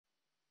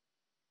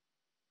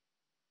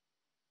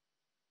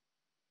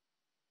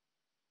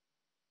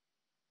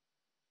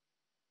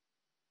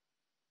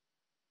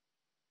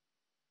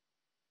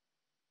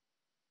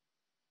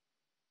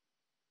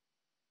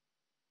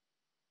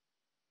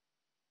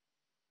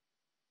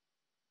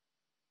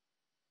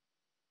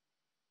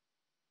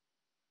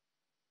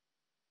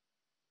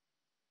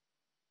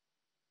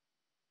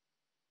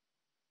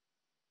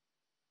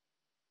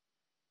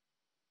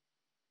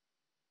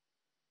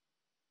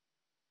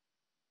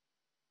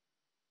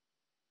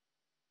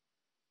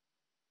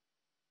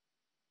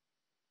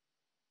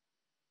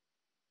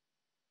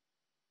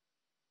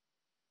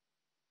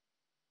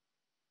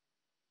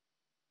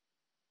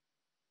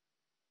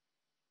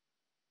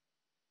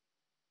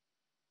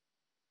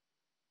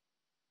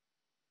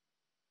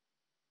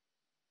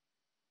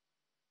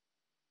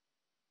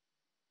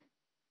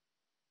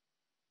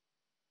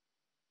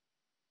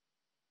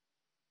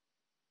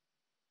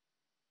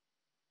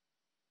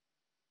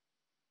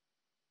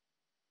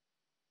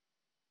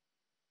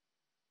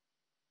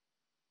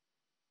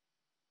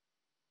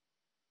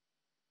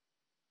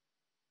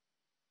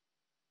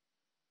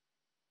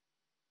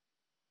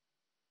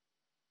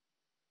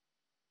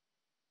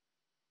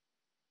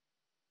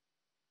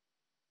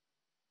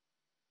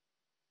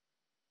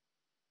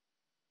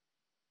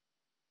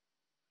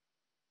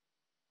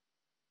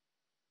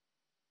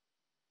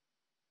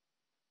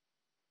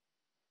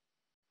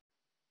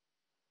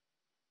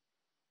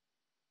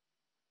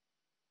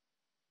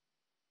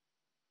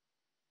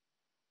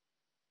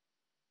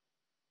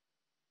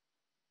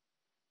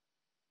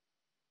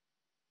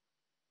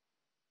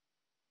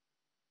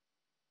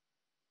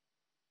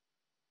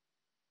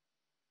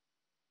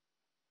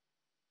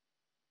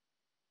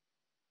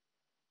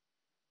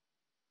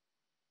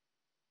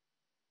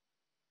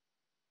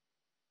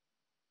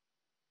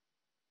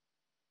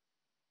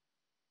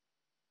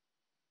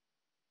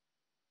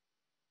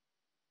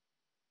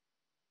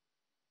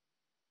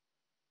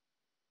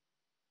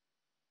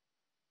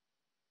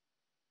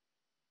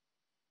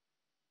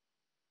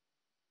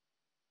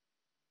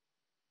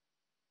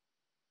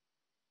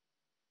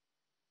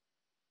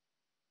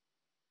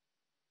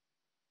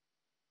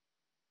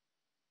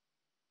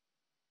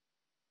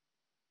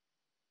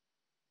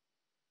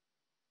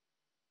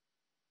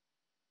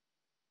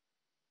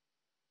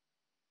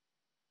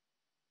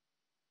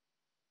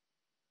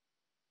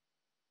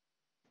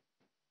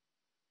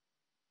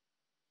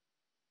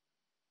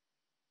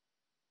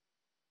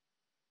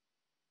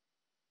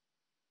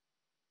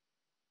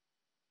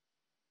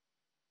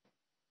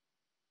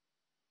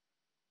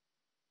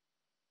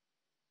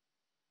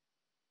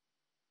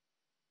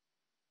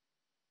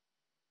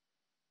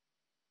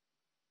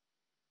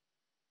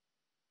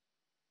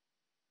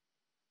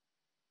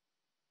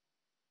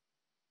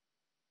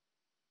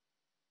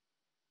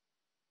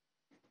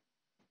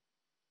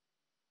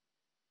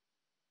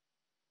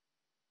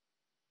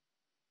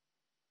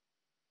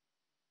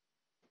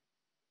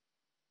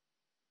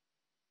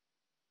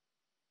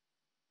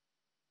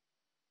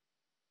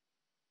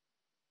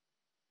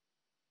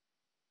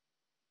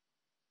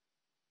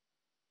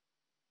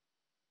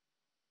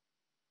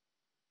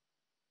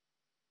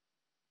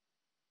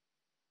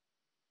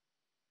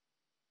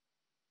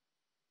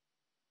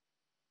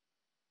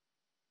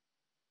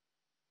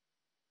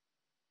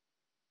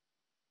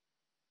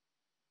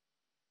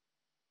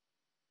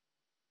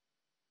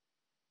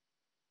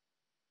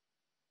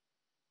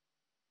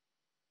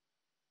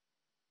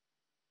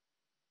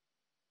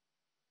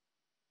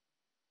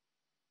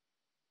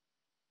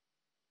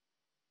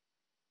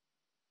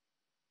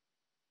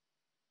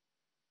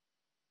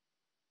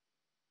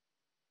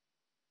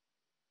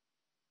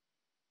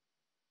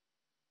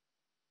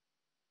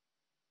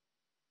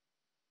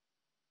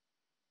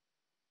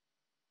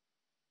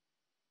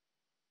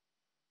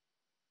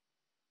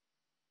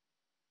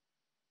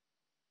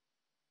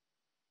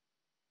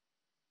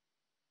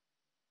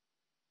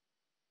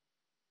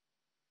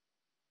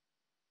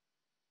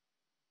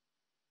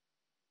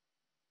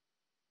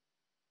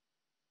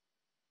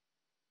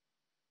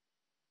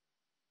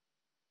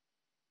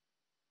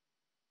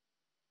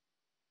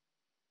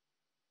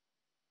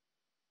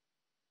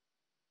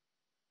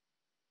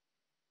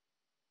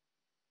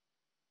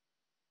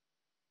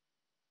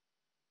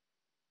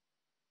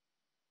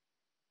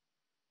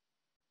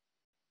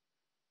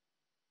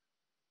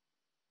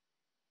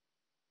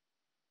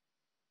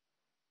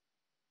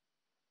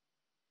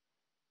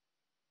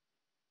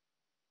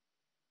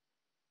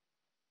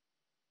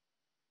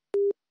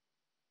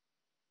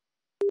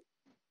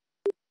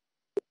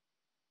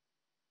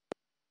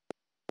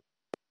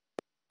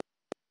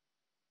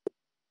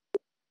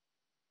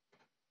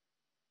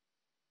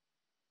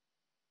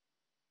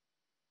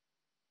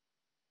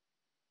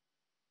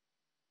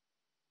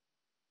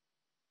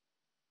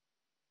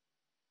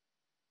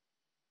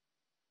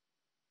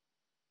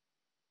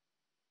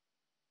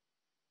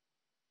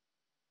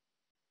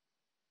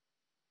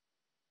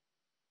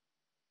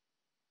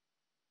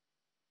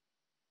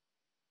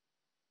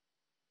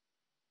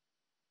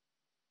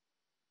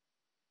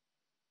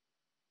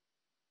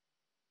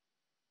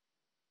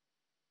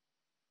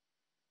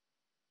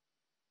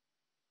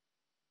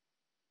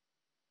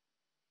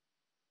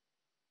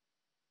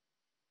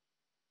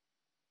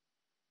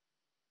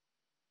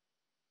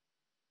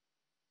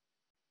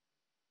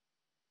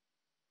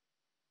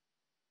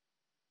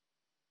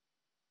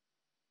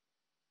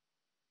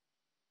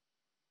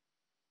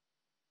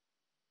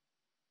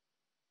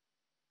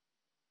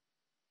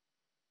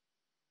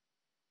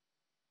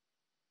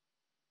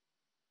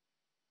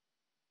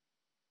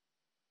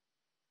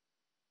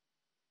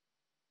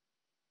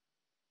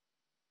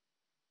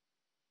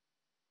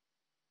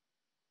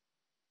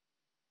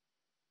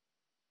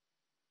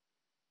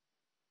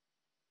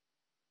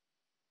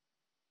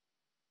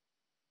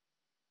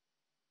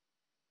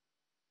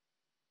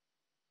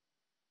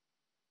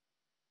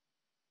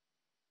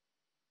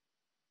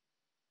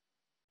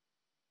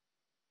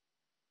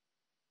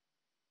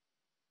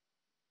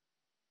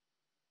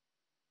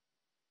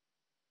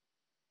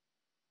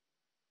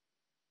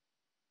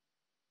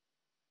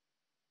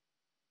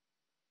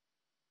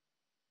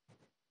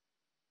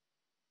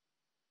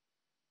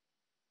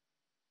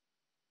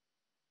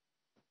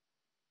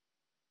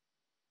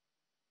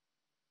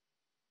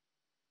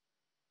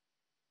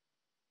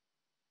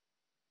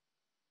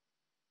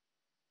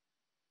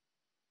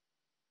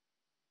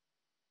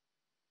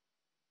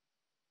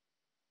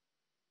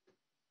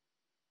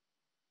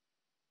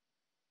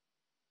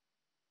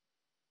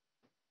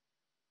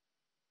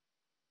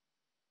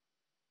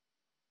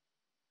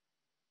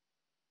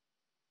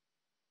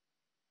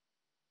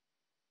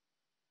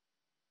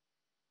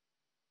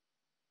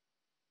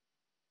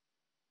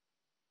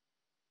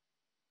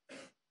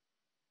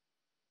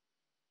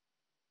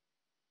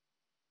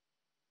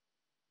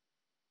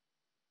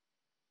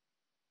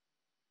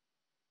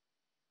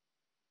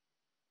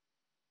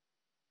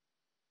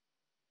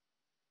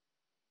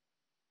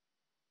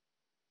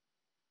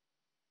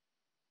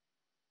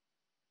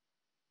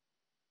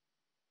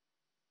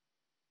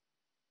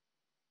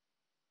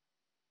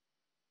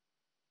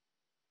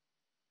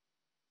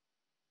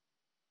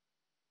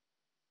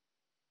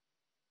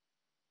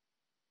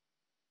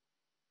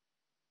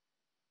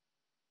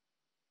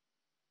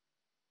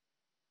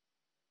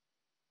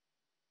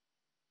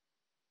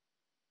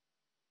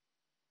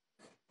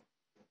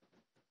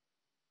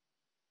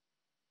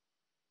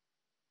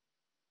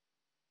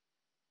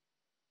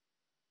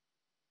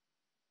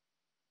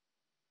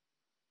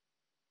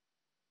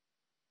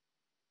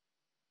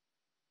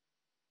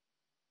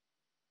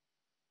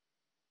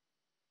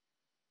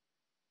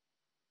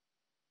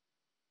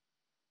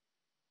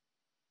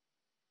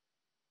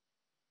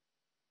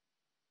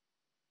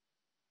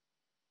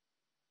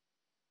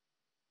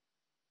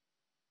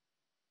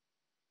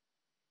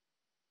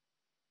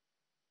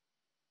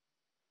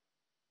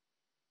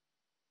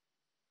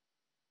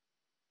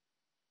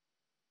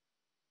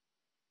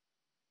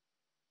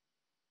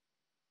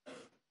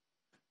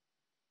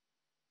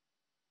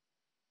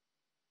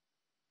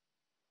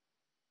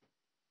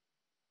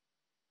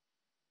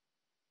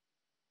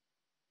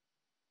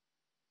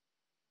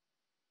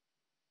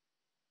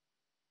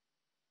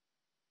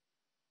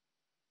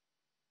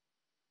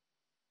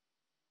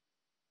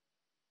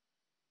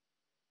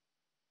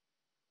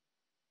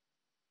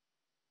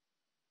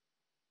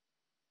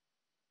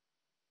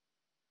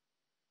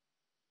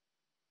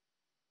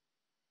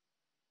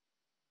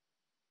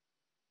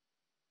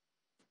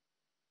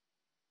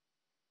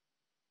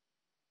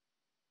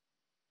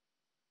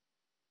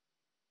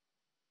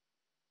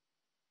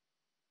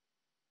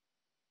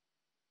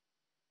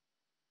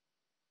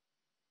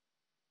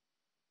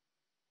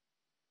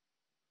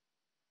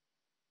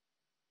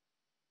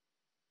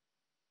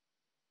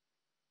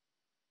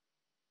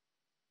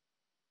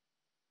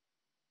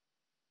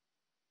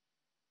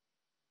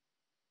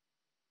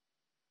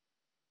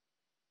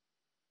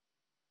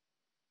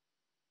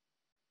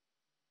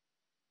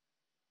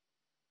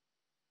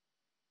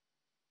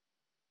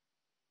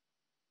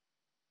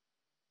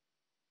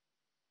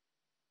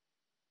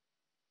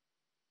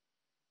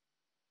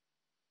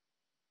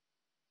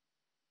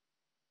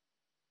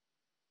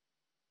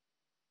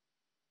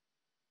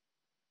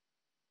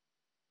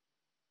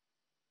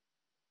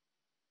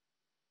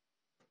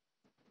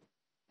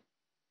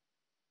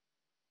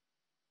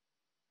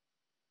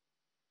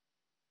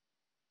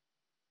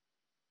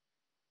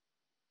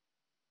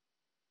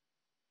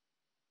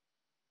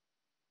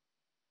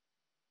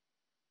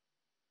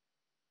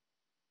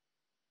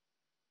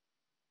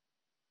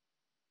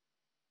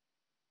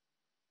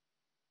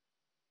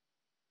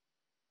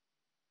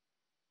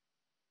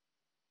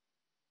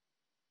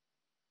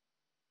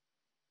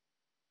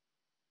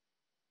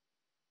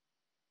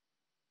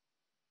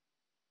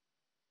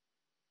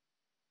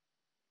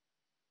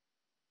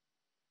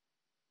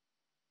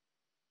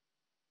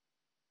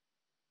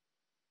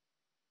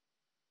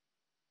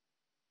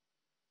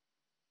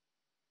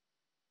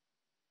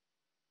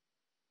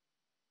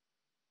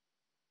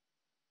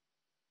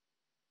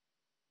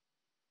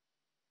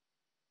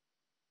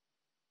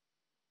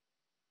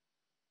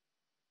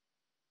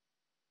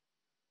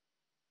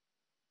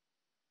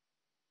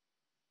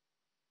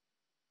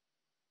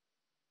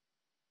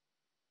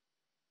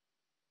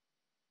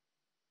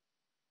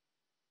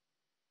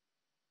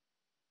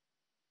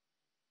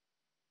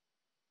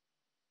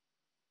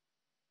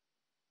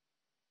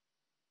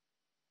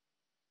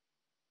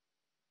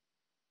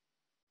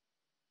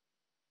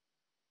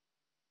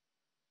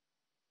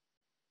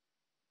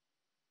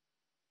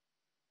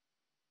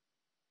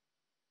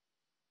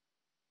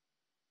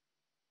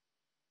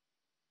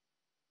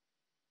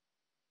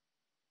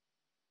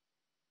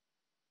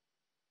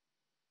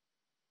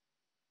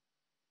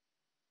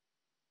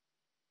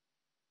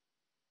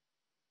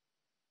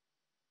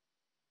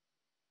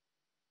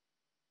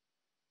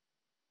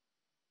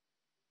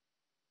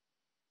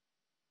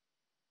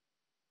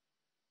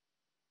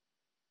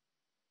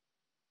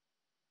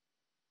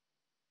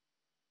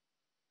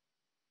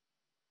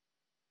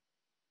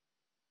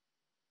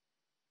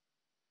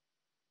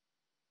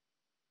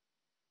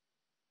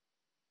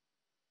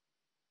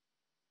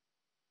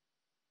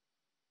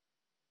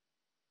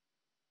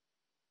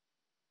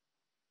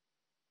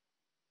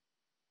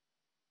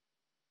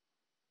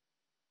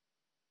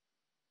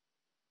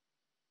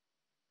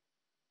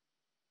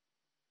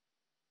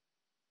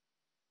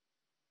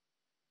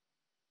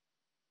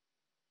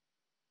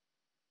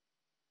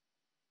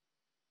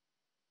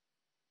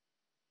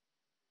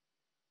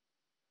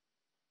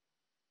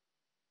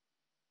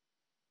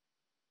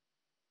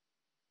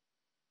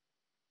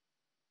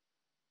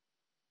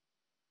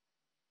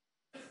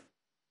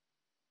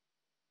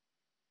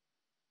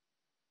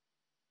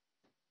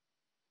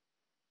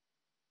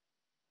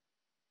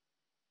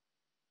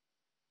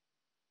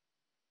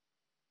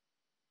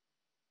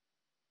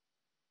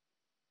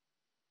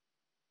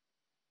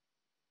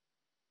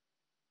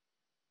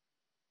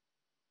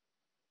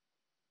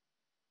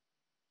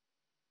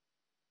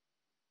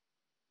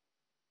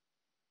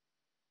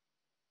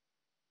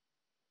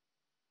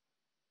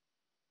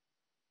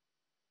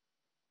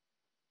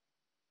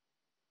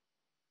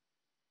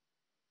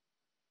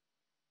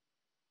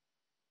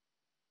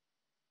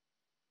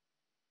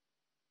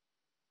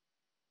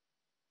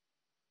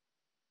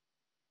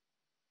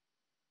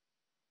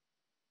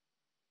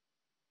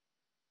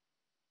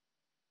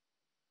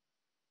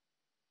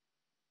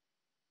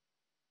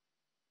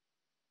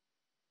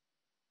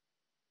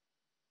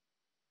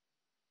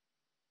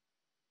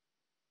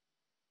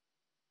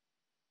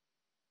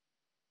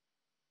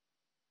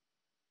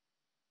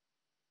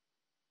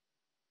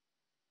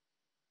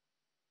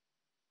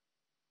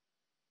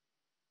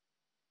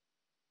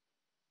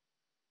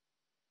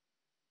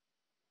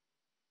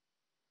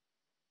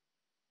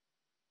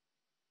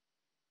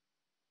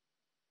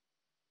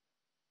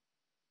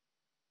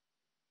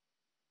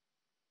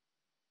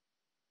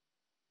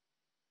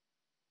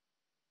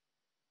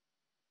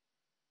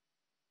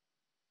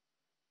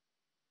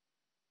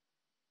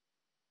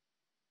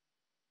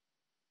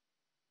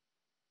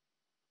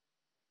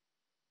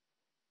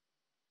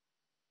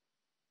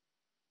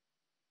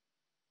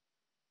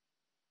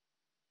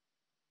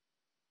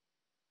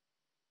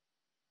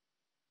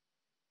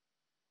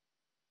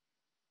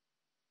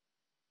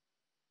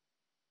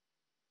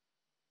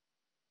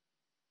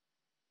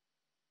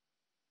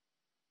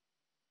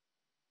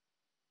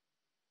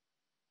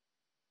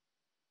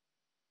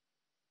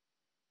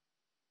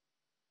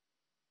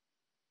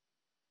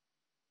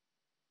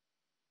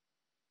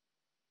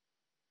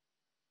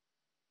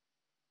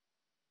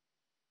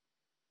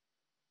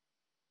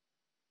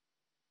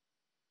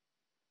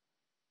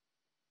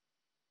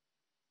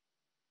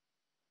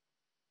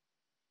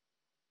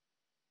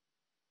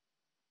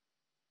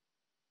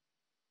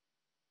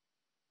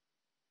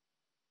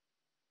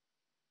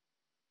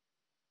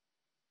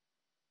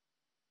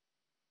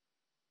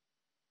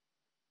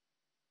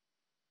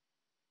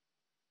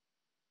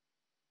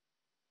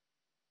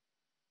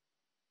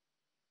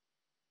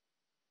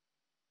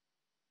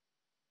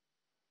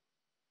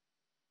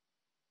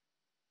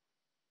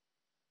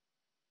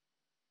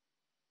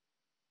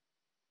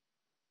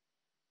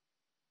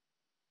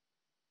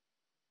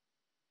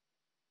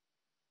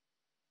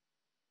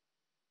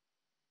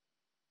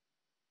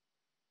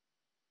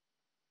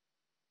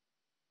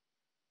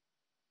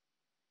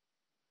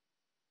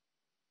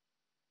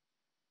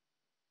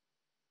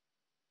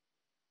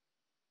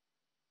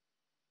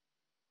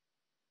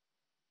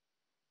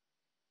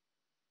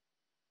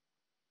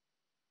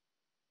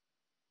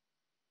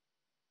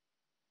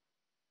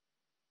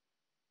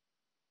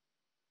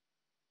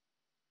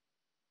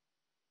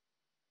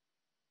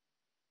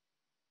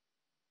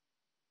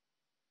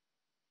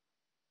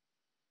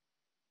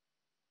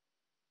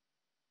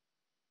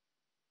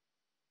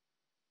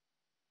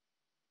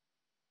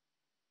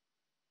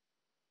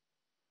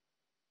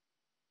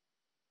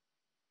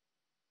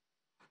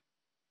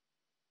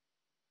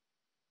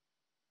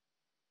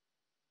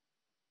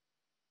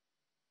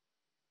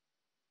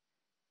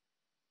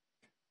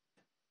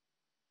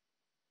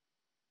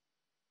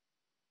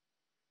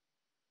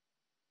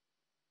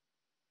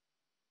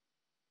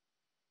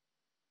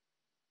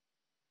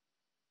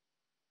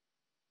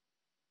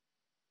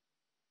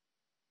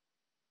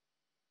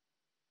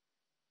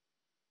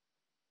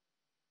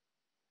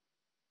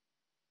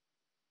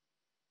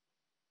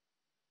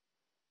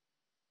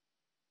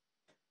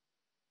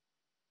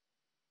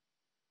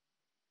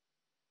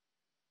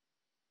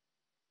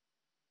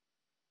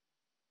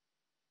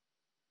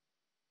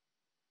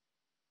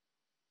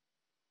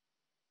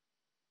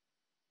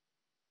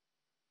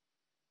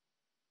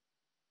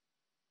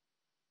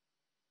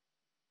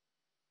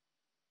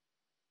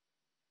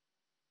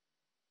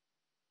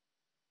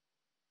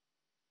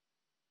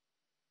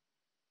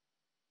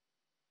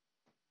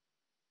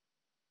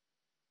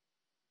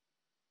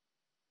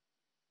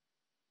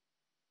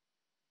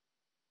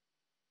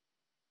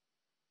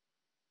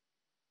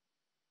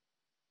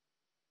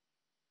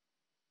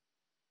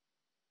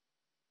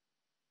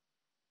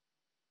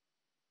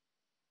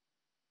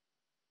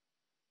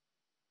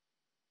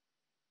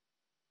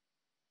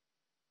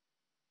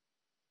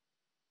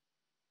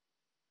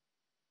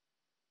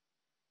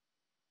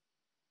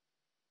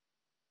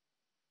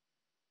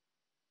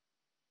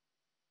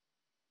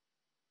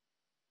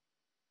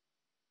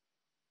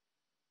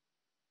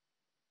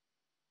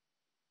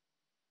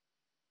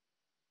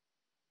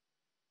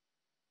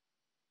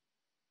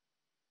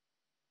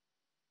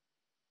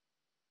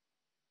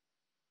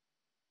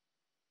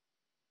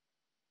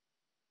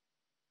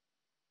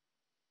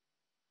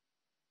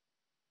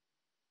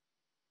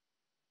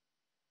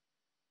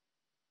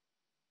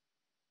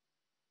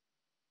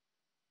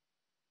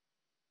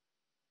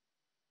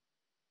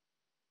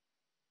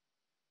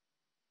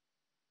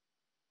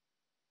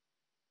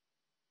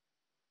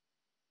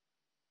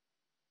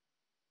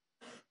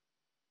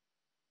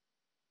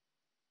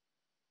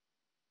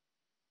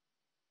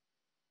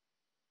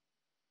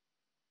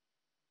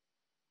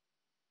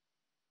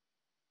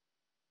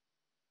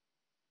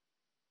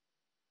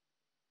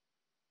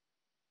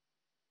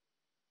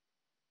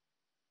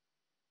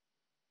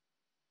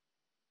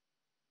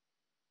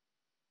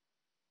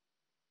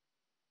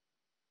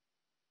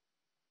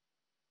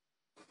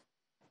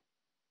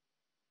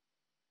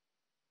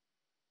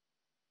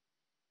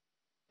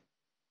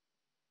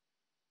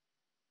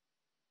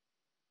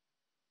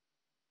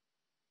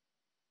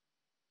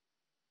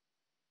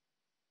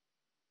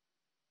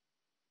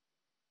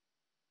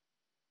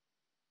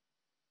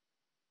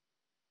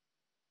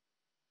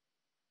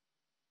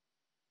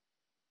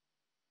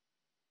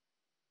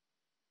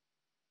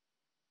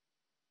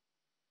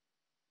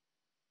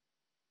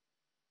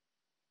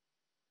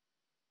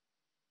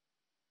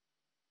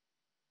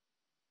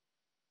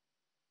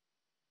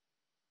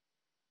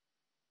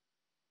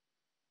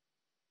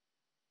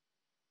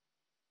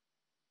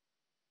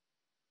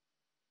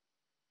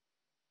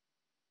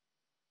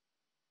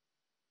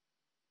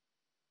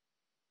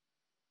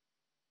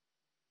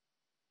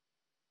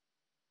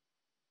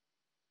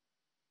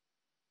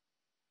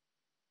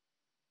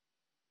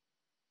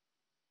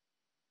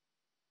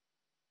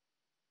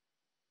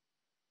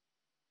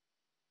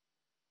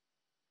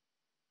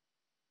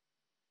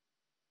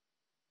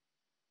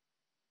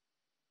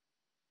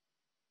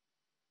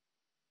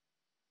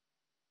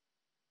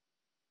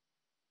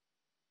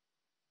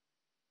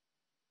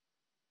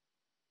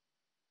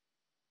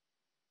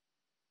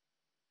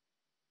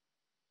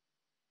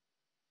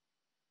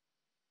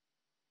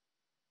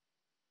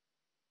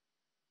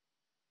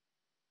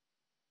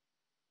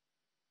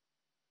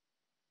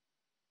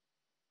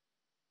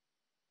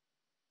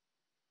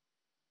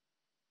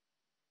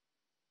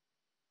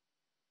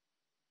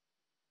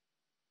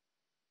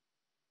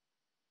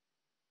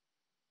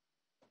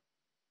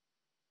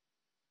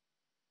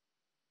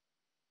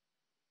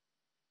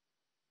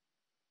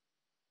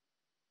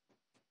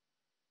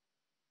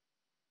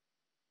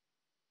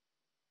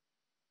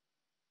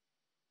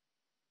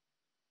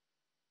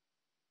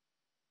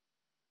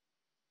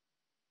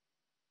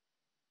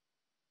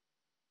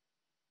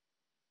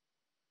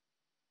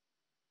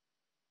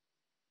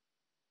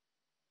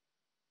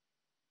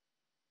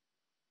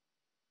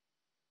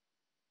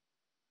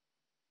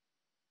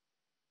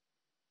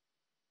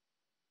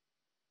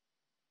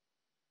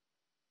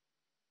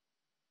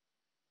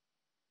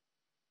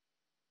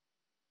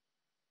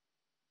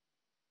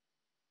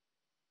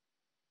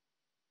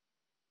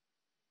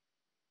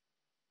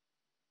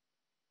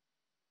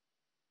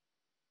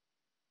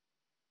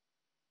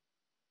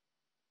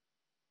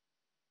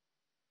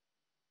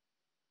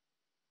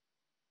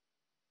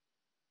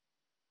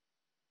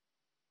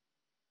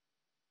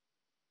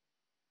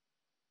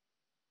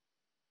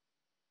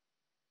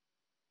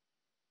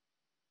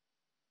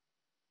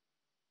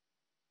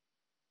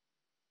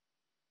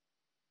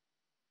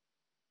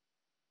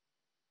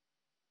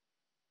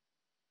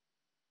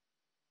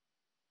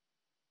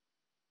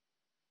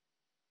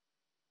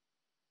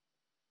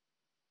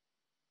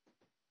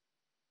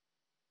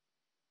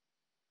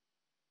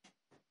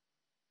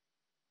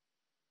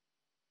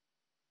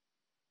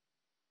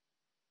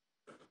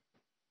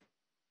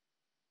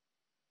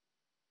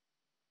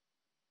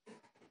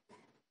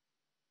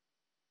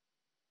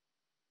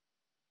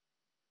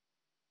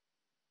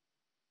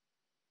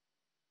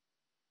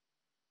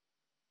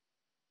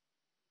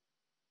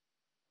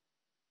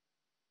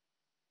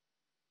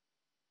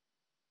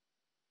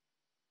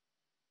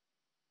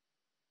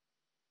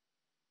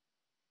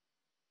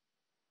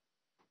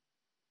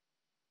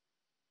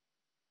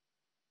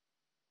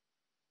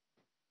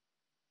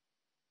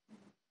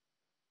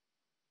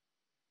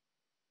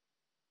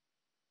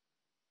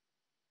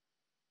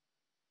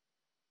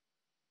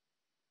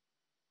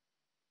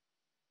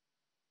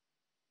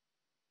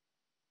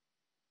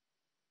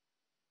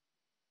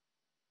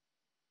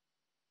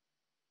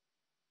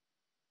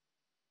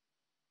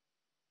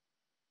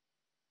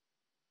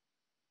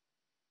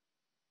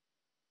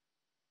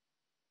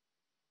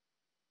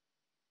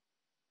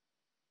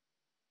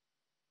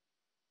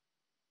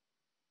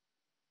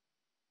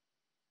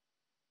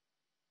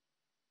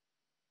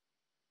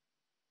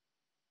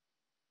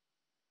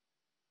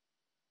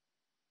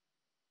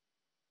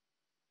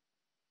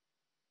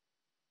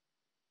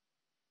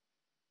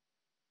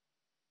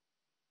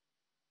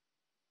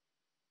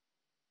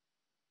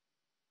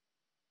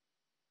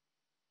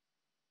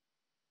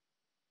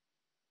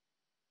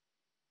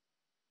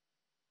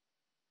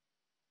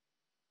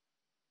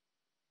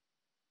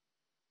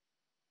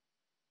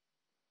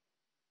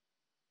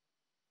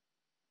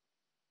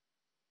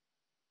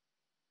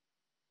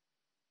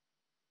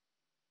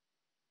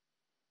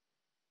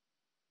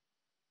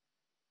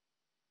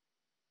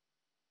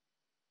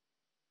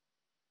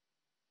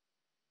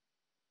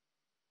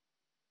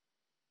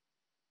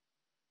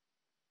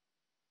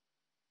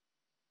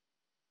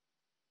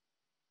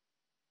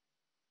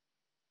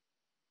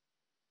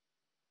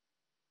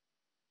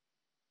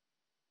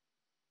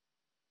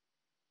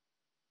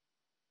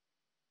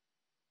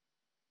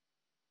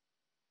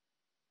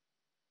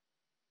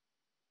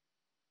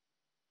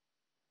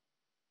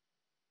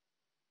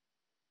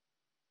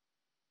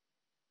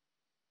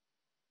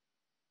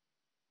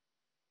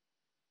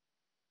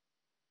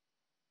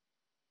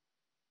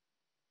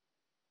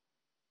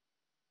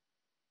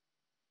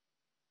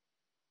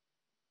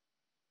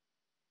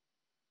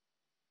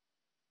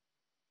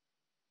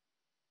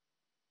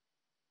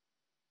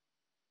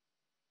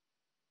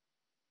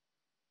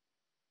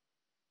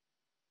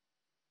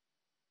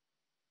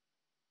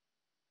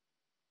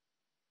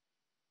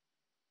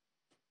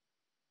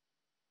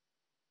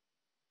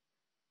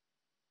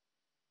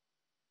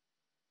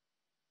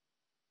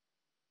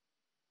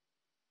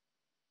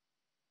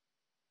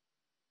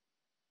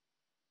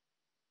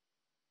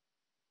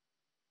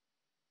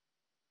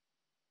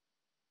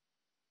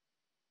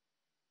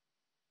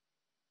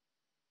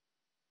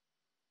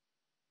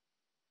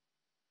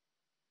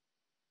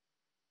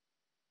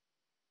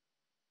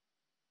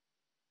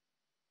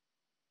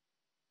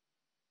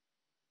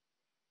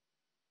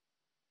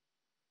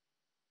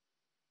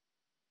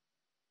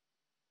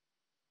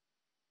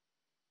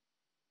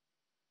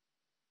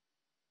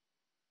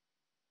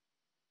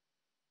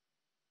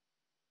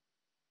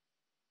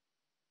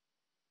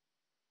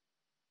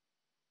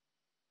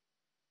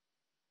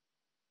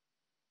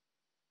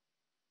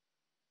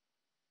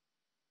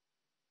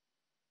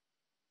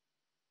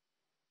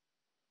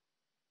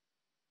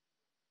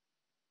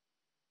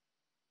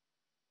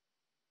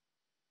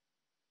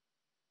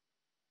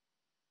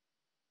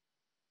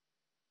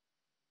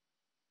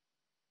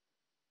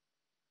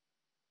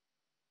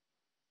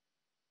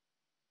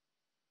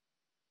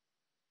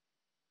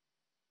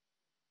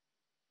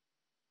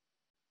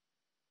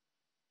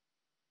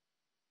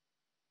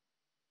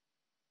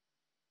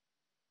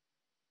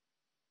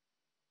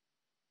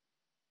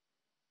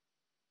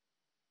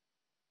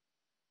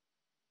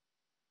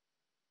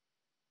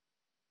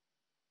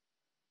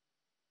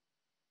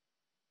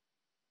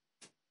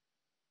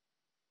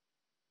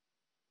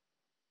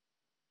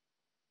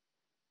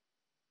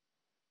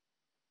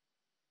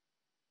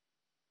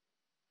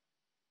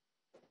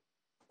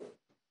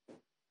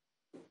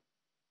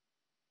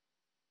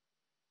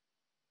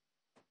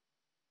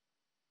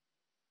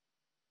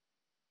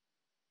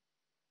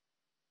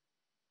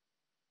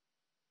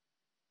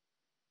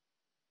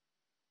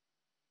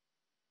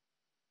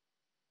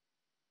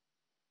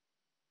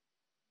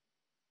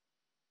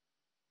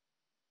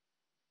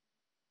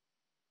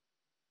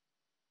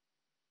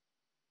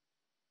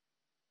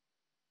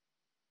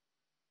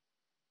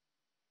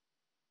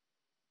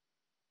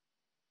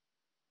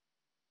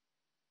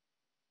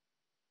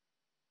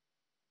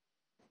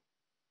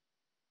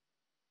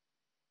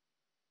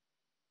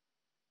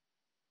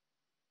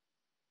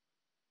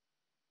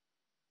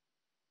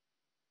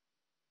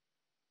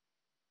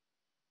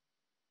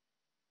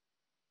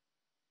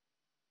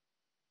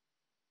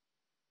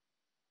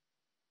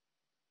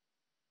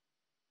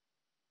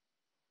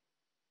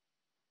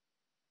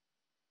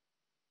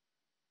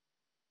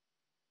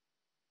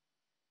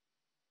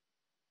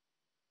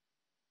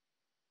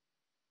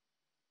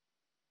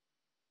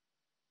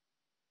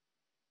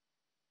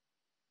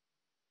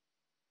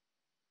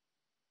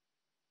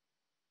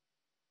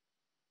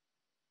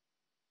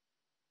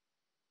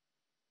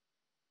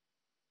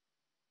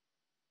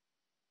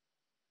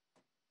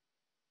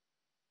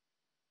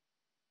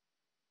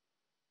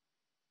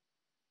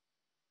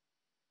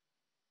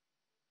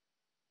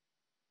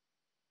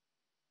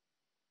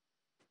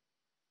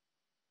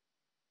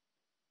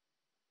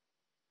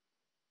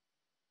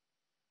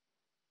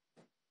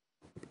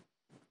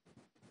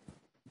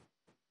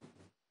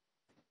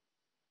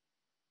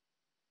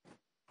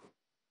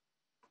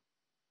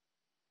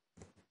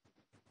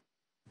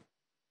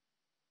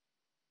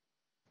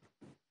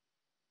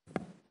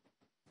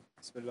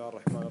بسم الله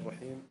الرحمن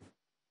الرحيم.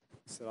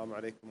 السلام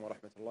عليكم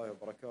ورحمة الله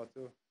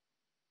وبركاته.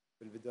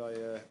 في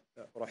البداية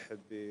أرحب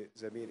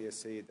بزميلي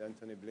السيد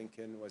أنتوني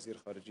بلينكن وزير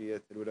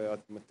خارجية الولايات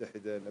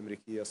المتحدة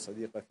الأمريكية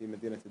الصديقة في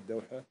مدينة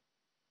الدوحة.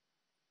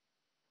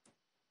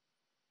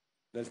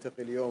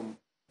 نلتقي اليوم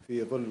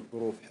في ظل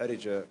ظروف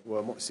حرجة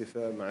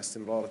ومؤسفة مع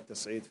استمرار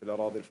التصعيد في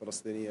الأراضي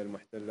الفلسطينية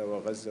المحتلة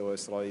وغزة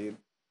وإسرائيل،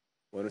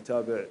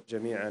 ونتابع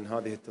جميعا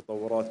هذه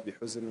التطورات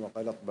بحزن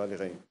وقلق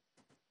بالغين.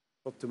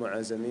 خضت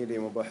مع زميلي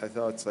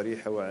مباحثات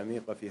صريحة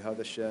وعميقة في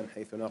هذا الشأن،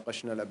 حيث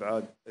ناقشنا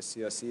الأبعاد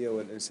السياسية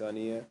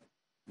والإنسانية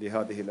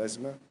لهذه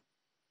الأزمة،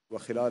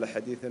 وخلال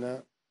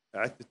حديثنا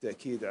أعدت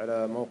التأكيد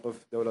على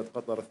موقف دولة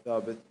قطر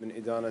الثابت من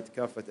إدانة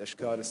كافة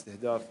أشكال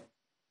استهداف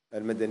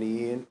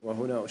المدنيين،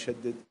 وهنا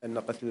أشدد أن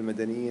قتل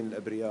المدنيين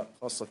الأبرياء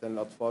خاصة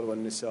الأطفال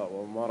والنساء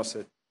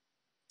وممارسة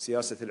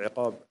سياسة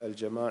العقاب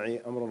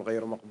الجماعي أمر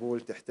غير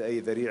مقبول تحت أي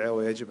ذريعة،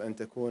 ويجب أن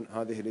تكون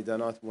هذه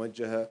الإدانات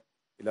موجهة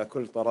إلى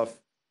كل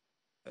طرف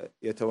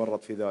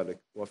يتورط في ذلك.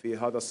 وفي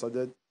هذا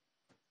الصدد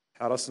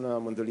حرصنا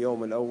منذ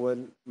اليوم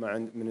الأول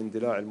من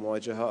اندلاع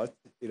المواجهات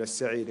إلى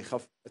السعي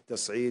لخفض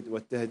التصعيد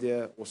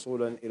والتهدئة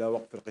وصولا إلى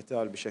وقف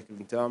القتال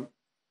بشكل تام،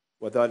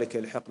 وذلك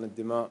لحقن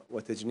الدماء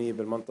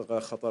وتجنيب المنطقة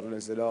خطر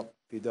الانزلاق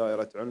في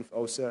دائرة عنف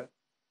أوسع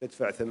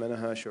تدفع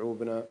ثمنها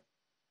شعوبنا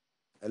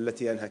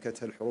التي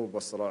أنهكتها الحروب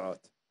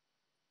والصراعات.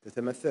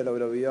 تتمثل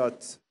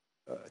أولويات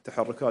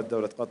تحركات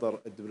دولة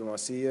قطر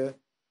الدبلوماسية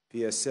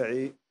في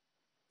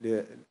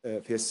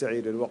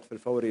السعي للوقف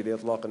الفوري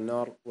لإطلاق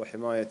النار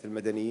وحماية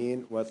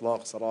المدنيين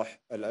وإطلاق سراح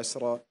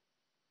الأسرى،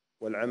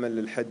 والعمل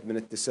للحد من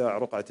اتساع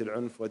رقعة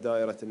العنف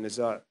ودائرة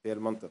النزاع في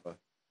المنطقة،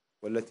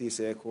 والتي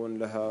سيكون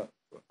لها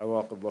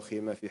عواقب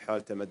وخيمة في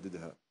حال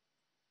تمددها.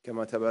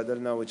 كما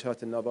تبادلنا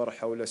وجهات النظر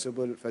حول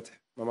سبل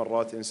فتح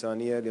ممرات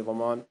إنسانية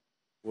لضمان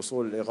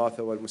وصول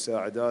الإغاثة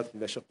والمساعدات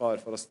للأشقاء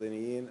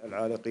الفلسطينيين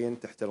العالقين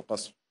تحت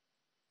القصف،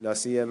 لا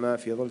سيما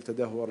في ظل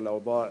تدهور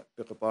الأوضاع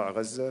بقطاع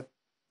غزة.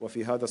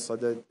 وفي هذا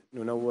الصدد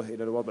ننوه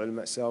إلى الوضع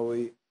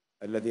المأساوي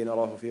الذي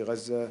نراه في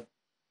غزة،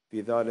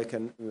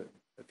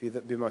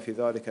 بما في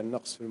ذلك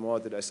النقص في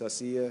المواد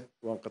الأساسية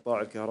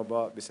وانقطاع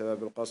الكهرباء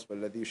بسبب القصف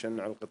الذي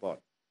يشنع القطاع.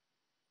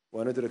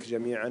 وندرك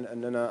جميعا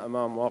أننا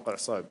أمام واقع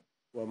صعب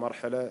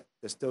ومرحلة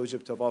تستوجب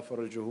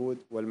تضافر الجهود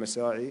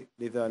والمساعي،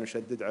 لذا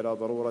نشدد على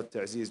ضرورة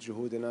تعزيز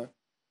جهودنا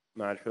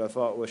مع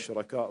الحلفاء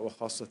والشركاء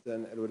وخاصة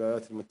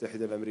الولايات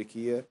المتحدة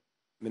الأمريكية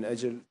من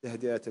أجل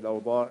تهدئة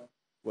الأوضاع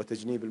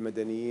وتجنيب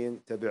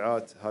المدنيين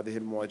تبعات هذه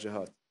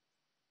المواجهات.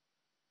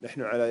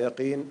 نحن على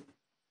يقين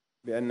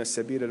بأن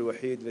السبيل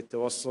الوحيد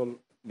للتوصل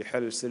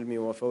لحل سلمي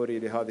وفوري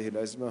لهذه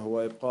الأزمة هو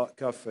إبقاء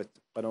كافة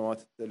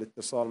قنوات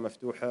الاتصال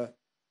مفتوحة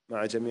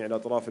مع جميع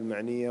الأطراف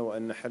المعنية،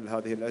 وأن حل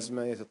هذه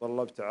الأزمة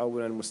يتطلب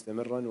تعاونا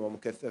مستمرا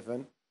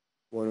ومكثفا،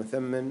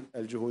 ونثمن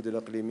الجهود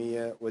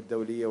الإقليمية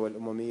والدولية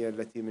والأممية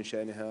التي من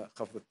شأنها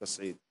خفض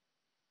التصعيد.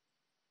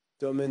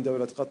 تؤمن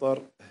دولة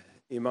قطر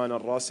إيمانا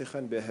راسخا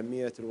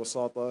بأهمية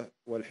الوساطة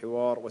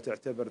والحوار،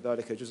 وتعتبر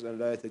ذلك جزءا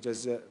لا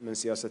يتجزأ من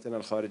سياستنا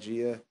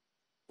الخارجية،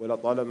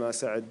 ولطالما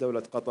سعت دولة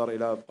قطر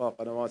إلى إبقاء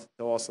قنوات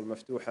التواصل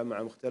مفتوحة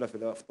مع مختلف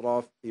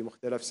الأطراف في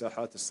مختلف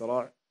ساحات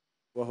الصراع،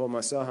 وهو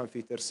ما ساهم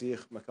في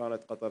ترسيخ مكانة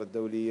قطر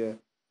الدولية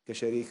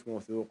كشريك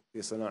موثوق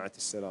في صناعة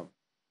السلام.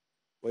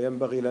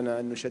 وينبغي لنا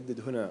أن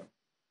نشدد هنا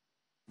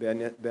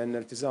بأن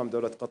التزام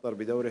دولة قطر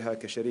بدورها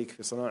كشريك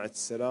في صناعة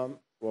السلام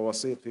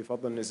ووسيط في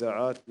فض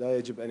النزاعات لا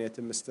يجب أن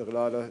يتم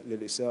استغلاله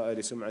للإساءة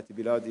لسمعة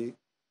بلادي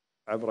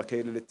عبر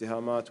كيل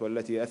الاتهامات،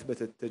 والتي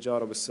أثبتت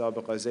التجارب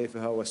السابقة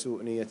زيفها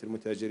وسوء نية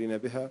المتاجرين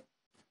بها.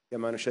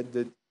 كما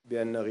نشدد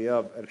بأن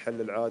غياب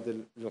الحل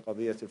العادل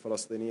للقضية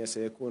الفلسطينية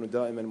سيكون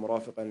دائما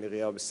مرافقا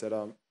لغياب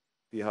السلام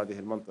في هذه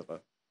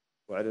المنطقة،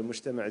 وعلى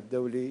المجتمع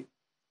الدولي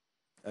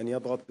أن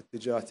يضغط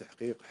باتجاه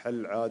تحقيق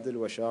حل عادل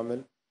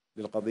وشامل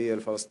للقضية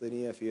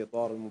الفلسطينية في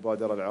إطار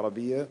المبادرة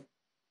العربية،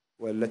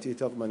 والتي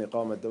تضمن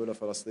إقامة دولة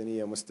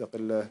فلسطينية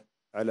مستقلة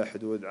على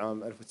حدود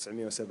عام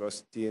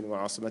 1967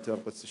 وعاصمتها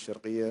القدس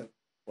الشرقية،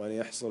 وأن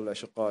يحصل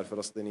الأشقاء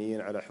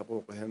الفلسطينيين على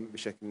حقوقهم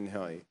بشكل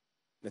نهائي.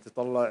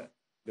 نتطلع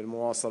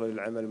للمواصلة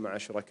للعمل مع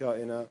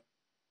شركائنا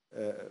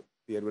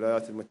في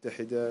الولايات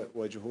المتحدة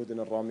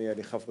وجهودنا الرامية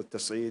لخفض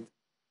التصعيد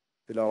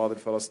في الأراضي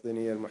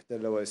الفلسطينية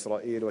المحتلة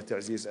وإسرائيل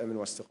وتعزيز أمن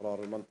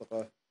واستقرار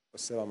المنطقة.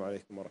 والسلام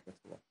عليكم ورحمة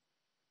الله.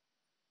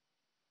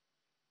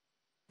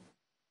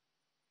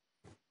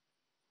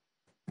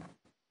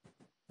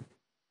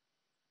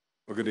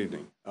 Well, good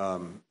evening.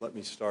 Let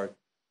me start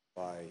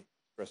by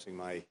expressing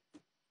my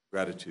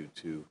gratitude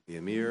to the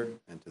Emir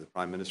and to the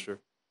Prime Minister,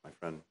 my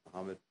friend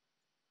Mohammed,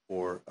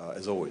 for,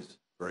 as always,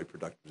 very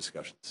productive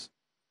discussions.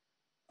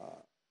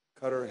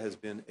 Qatar has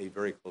been a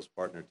very close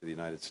partner to the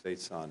United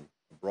States on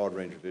a broad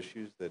range of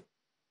issues that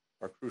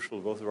are crucial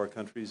to both of our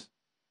countries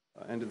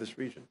and to this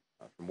region,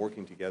 from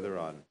working together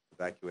on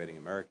evacuating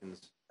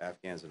Americans,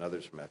 Afghans, and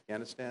others from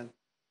Afghanistan,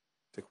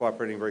 to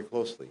cooperating very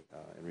closely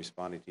in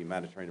responding to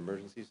humanitarian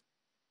emergencies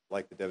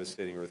like the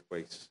devastating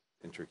earthquakes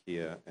in Turkey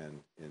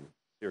and in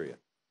Syria.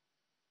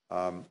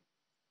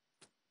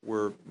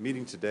 We're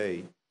meeting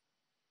today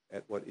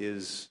at what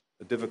is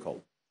a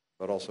difficult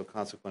but also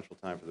consequential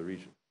time for the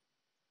region.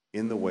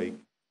 In the wake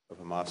of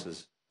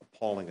Hamas's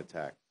appalling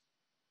attack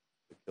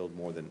that killed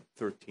more than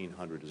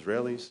 1,300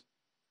 Israelis,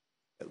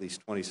 at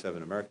least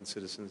 27 American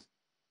citizens,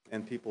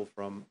 and people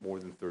from more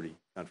than 30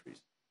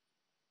 countries.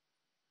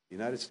 The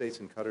United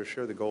States and Qatar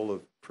share the goal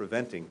of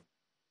preventing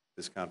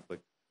this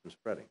conflict from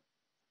spreading.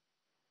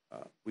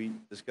 We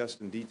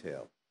discussed in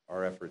detail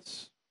our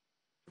efforts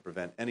to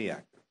prevent any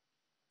actor,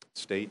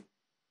 state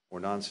or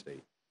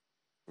non-state,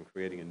 from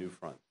creating a new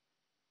front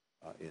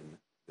in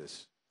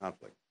this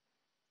conflict.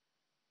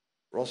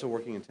 We're also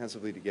working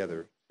intensively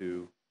together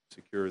to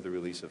secure the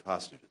release of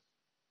hostages,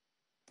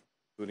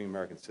 including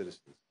American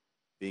citizens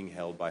being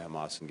held by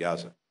Hamas in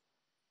Gaza.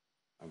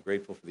 I'm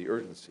grateful for the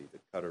urgency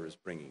that Qatar is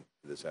bringing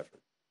to this effort.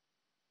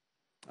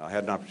 I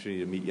had an opportunity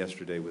to meet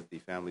yesterday with the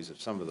families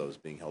of some of those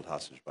being held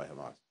hostage by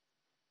Hamas.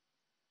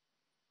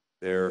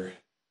 Their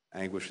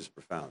anguish is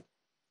profound.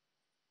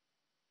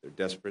 They're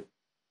desperate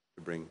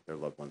to bring their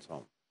loved ones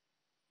home,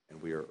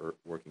 and we are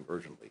working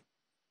urgently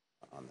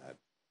on that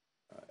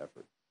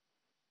effort.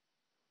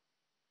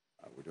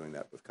 We're doing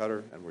that with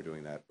Qatar, and we're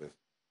doing that with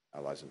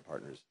allies and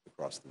partners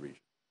across the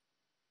region.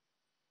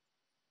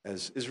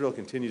 As Israel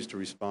continues to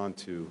respond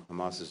to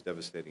Hamas's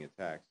devastating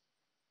attacks,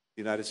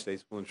 the United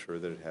States will ensure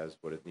that it has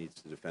what it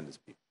needs to defend its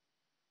people.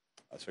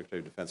 Secretary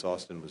of Defense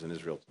Austin was in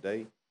Israel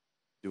today,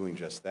 doing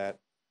just that,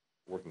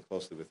 working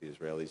closely with the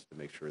Israelis to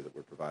make sure that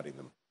we're providing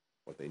them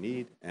what they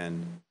need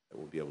and that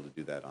we'll be able to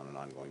do that on an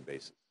ongoing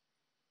basis.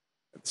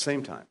 At the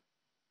same time,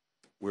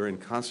 we're in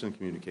constant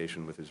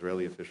communication with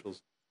Israeli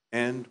officials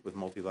and with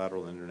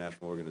multilateral and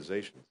international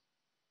organizations,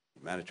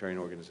 humanitarian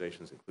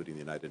organizations, including the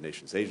United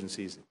Nations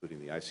agencies,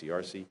 including the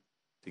ICRC,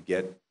 to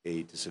get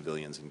aid to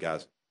civilians in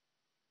Gaza.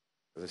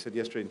 As I said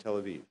yesterday in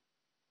Tel Aviv,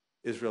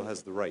 Israel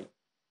has the right,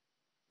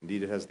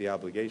 indeed it has the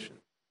obligation,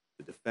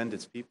 to defend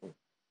its people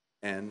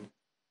and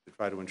to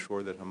try to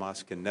ensure that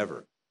Hamas can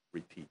never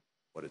repeat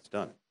what it's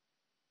done.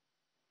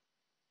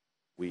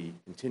 We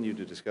continue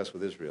to discuss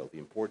with Israel the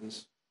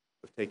importance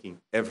of taking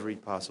every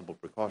possible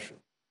precaution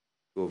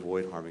to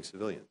avoid harming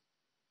civilians.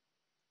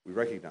 We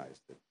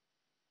recognize that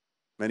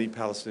many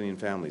Palestinian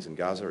families in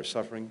Gaza are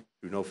suffering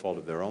through no fault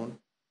of their own,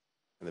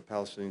 and that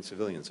Palestinian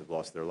civilians have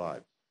lost their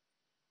lives.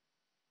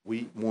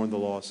 We mourn the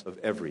loss of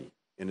every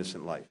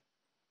innocent life,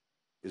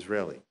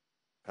 Israeli,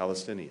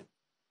 Palestinian,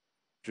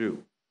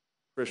 Jew,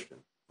 Christian,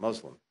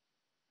 Muslim,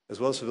 as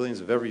well as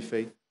civilians of every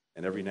faith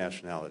and every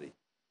nationality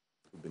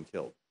who've been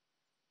killed.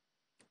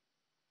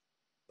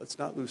 Let's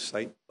not lose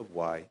sight of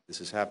why this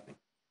is happening.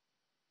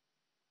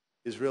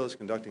 Israel is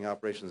conducting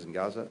operations in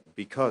Gaza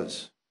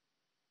because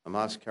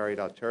Hamas carried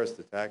out terrorist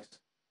attacks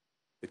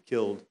that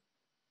killed,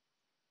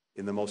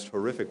 in the most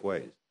horrific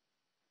ways,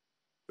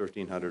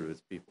 1,300 of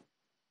its people.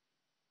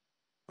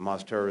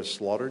 Hamas terrorists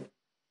slaughtered,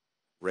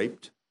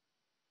 raped,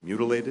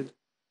 mutilated,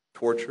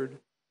 tortured,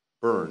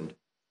 burned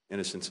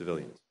innocent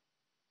civilians,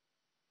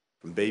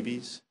 from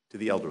babies to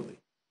the elderly,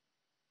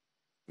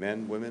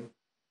 men, women,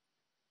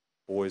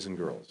 boys, and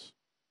girls.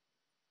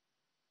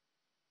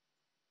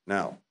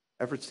 Now,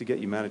 efforts to get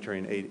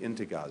humanitarian aid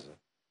into Gaza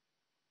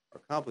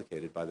are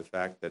complicated by the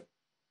fact that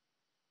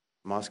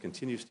Hamas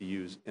continues to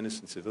use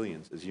innocent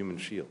civilians as human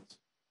shields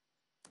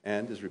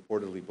and is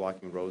reportedly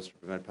blocking roads to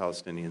prevent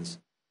Palestinians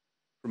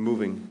from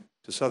moving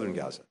to southern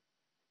Gaza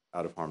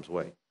out of harm's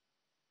way.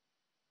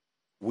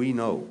 We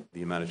know the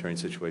humanitarian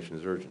situation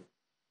is urgent.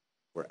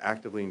 We're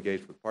actively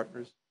engaged with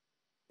partners,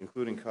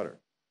 including Qatar,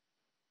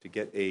 to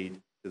get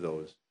aid to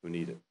those who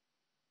need it.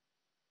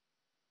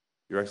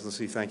 Your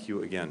Excellency, thank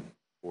you again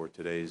for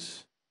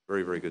today's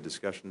very, very good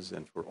discussions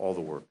and for all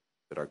the work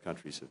that our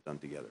countries have done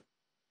together.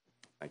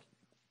 Thank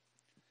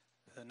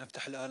you.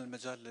 نفتح الآن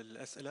المجال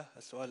للأسئلة.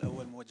 السؤال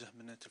الأول موجه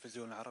من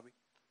التلفزيون العربي.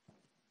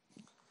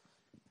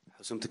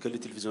 حسمتك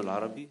للتلفزيون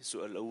العربي.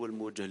 السؤال الأول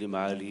موجه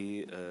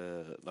لمعالي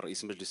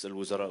رئيس مجلس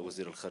الوزراء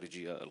وزير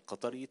الخارجية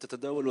القطري.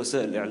 تتداول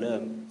وسائل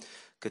الإعلام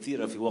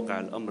كثيرة في واقع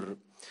الأمر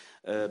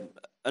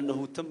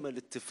أنه تم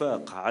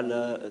الاتفاق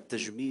على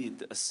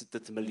تجميد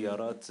 6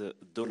 مليارات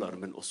دولار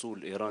من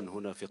أصول إيران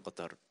هنا في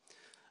قطر.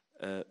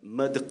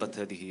 ما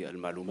دقة هذه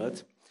المعلومات؟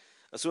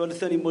 السؤال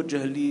الثاني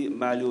موجه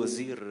لمعالي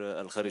وزير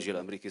الخارجية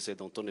الأمريكي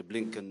سيد أنتوني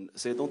بلينكن.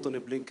 سيد أنتوني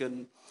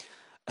بلينكن،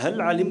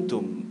 هل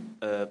علمتم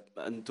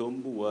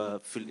أنتم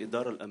وفي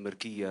الإدارة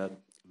الأمريكية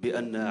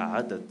بأن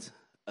عدد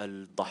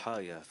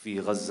الضحايا في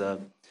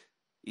غزة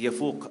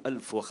يفوق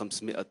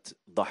 1500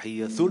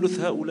 ضحية؟ ثلث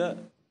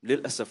هؤلاء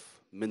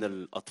للأسف من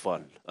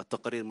الأطفال.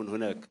 التقارير من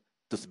هناك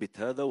تثبت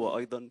هذا،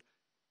 وأيضا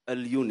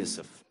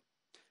اليونيسف.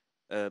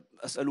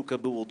 أسألك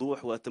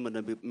بوضوح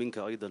وأتمنى منك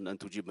أيضا أن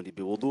تجيبني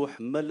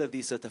بوضوح، ما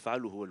الذي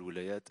ستفعله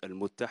الولايات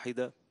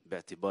المتحدة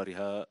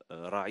باعتبارها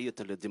راعية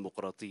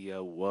للديمقراطية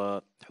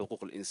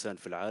وحقوق الإنسان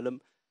في العالم،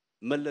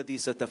 ما الذي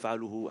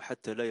ستفعله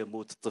حتى لا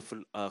يموت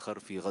طفل آخر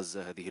في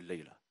غزة هذه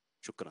الليلة؟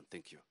 شكرا.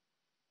 Thank you.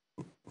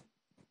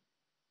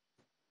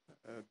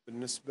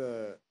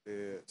 بالنسبة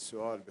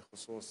للسؤال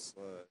بخصوص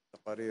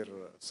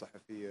تقارير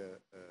صحفية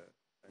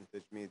عن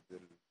تجميد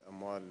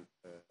الأموال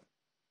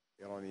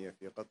الإيرانية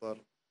في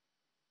قطر،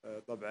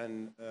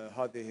 طبعا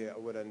هذه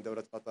أولا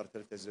دولة قطر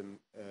تلتزم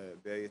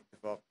بأي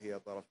اتفاق هي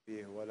طرف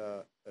فيه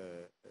ولا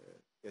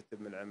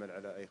يتم العمل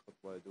على أي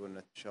خطوة دون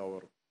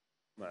التشاور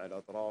مع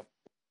الأطراف.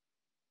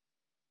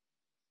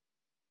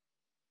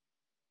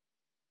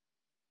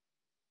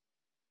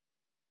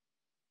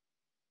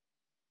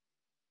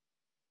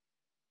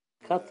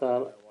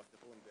 Qatar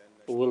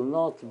will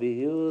not be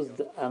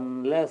used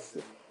unless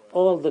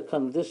all the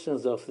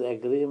conditions of the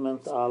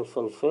agreement are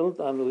fulfilled,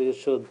 and we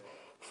should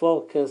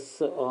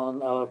focus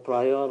on our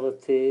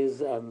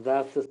priorities, and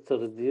that is to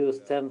reduce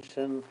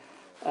tension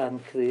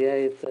and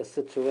create a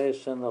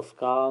situation of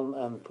calm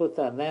and put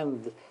an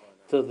end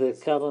to the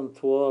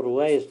current war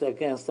waged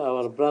against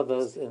our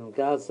brothers in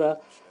Gaza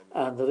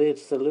and reach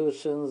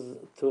solutions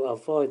to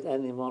avoid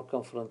any more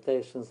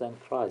confrontations and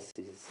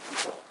crises.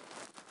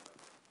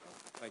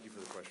 Thank you for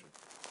the question.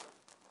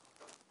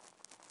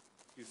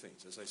 A few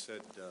things. As I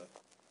said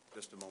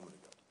just a moment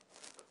ago,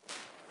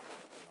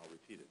 and I'll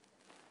repeat it,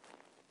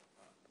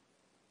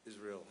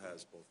 Israel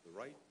has both the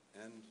right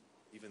and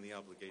even the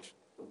obligation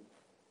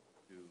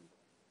to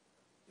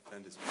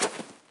defend its people,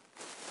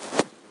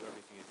 to do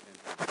everything it can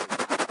to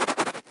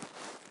ensure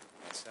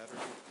that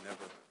Saturday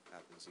never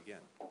happens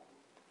again. At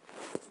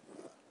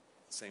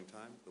the same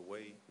time, the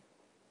way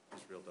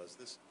Israel does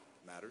this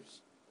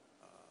matters.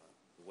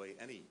 The way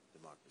any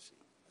democracy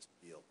has to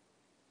deal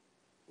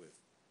with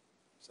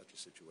such a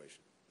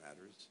situation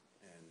matters,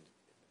 and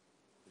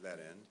to that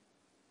end,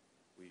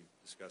 we've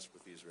discussed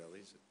with the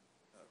Israelis,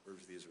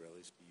 urged the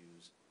Israelis to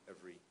use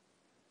every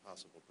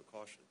possible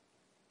precaution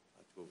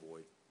to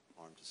avoid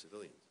harm to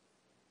civilians.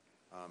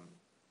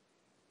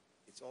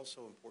 It's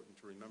also important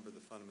to remember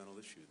the fundamental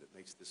issue that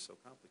makes this so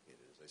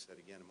complicated. As I said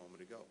again a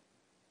moment ago,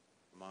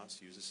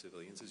 Hamas uses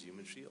civilians as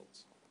human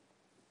shields,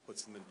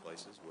 puts them in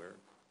places where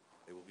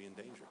they will be in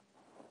danger,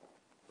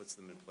 puts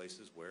them in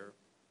places where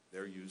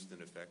they're used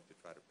in effect to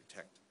try to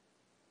protect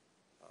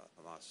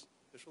Hamas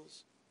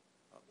officials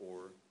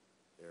or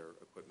their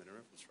equipment or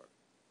infrastructure.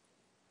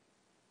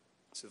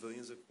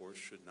 Civilians, of course,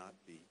 should not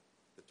be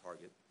the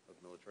target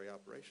of military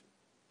operations.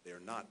 They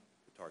are not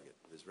the target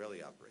of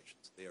Israeli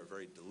operations. They are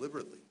very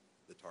deliberately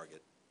the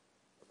target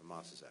of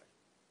Hamas's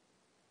action.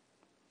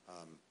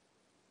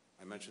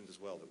 I mentioned as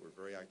well that we're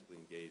very actively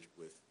engaged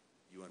with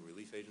UN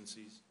relief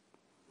agencies,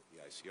 with the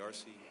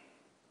ICRC,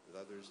 with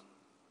others,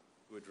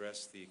 to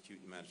address the acute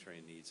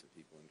humanitarian needs of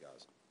people in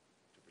Gaza,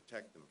 to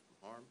protect them from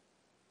harm,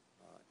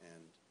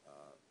 and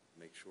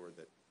make sure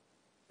that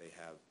they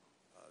have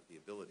the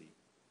ability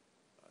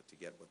to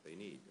get what they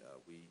need.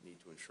 We need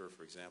to ensure,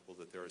 for example,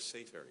 that there are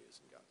safe areas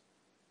in Gaza.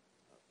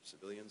 For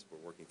civilians, we're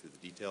working through the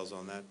details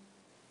on that,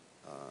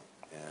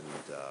 and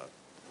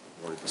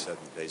more to be said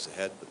in the days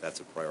ahead, but that's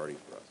a priority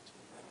for us.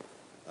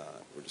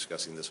 We're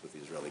discussing this with the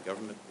Israeli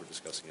government. We're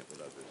discussing it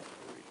with others in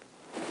the region.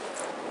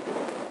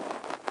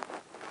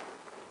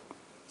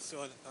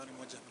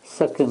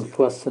 Second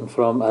question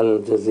from Al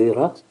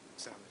Jazeera.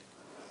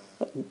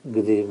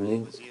 Good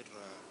evening.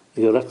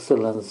 Your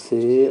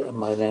Excellency,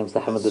 my name is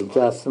Ahmed Al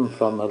Jassim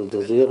from Al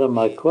Jazeera.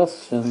 My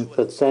question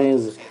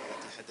pertains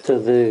to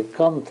the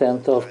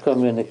content of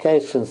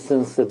communication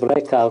since the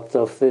breakout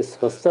of these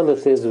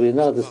hostilities. We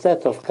know the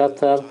state of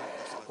Qatar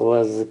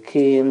was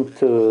keen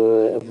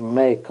to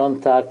make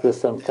contact with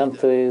some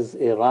countries,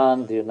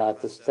 Iran, the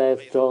United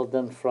States,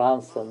 Jordan,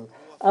 France, and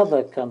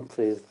other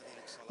countries.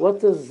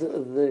 What is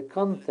the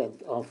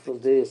content of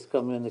these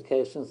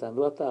communications and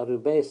what are you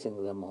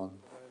basing them on?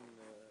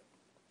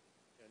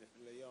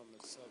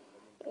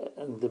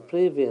 In the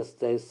previous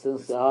days,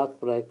 since the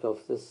outbreak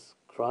of this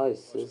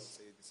crisis,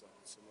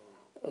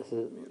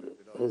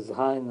 His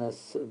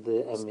Highness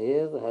the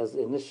Emir has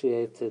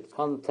initiated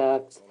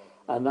contact,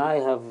 and I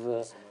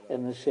have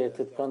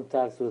initiated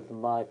contact with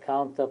my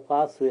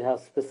counterparts. We have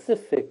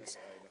specific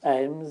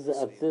aims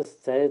at this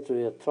stage.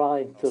 We are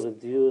trying to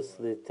reduce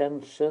the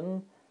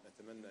tension,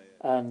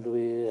 and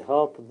we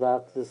hope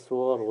that this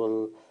war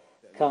will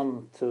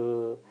come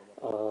to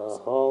a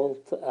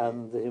halt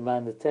and the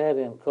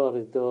humanitarian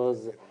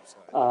corridors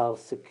are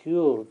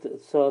secured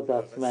so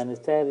that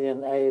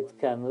humanitarian aid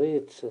can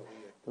reach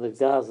the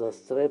Gaza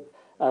Strip,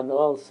 and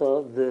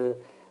also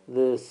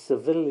the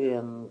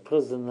civilian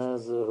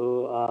prisoners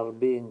who are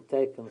being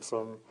taken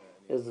from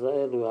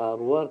Israel. We are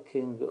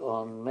working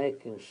on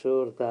making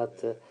sure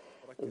that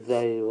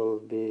they will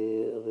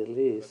be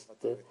released.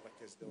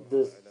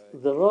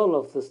 The role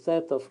of the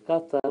state of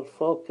Qatar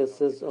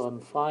focuses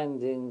on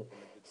finding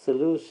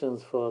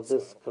solutions for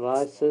this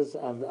crisis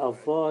and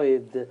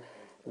avoid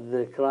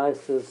the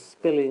crisis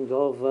spilling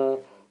over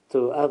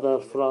to other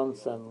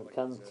fronts and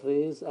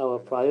countries. Our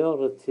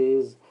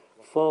priorities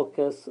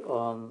focus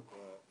on,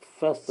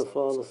 first of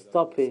all,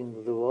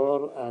 stopping the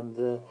war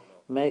and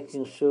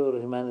making sure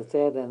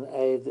humanitarian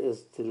aid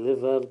is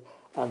delivered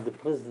and the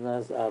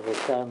prisoners are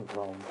returned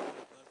home.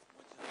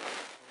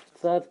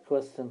 Third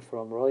question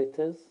from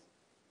Reuters.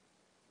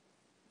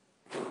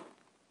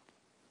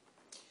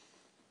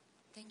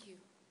 Thank you.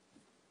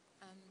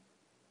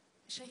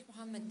 Sheikh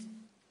Mohammed,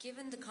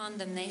 given the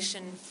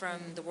condemnation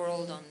from the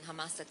world on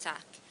Hamas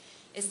attack,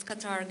 Is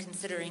Qatar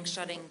considering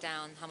shutting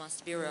down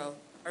Hamas bureau?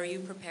 Are you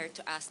prepared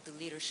to ask the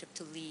leadership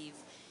to leave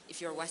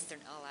if your Western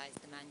allies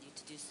demand you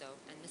to do so?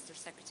 And Mr.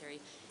 Secretary,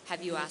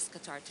 have you asked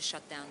Qatar to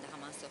shut down the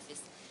Hamas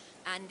office?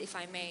 And if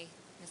I may,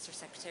 Mr.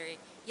 Secretary,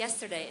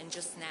 yesterday and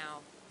just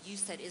now, you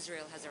said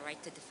Israel has a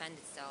right to defend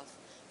itself,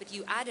 but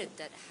you added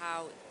that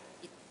how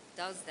it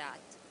does that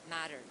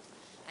mattered.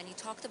 And you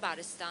talked about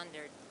a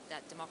standard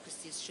that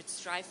democracies should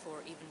strive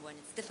for even when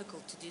it's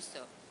difficult to do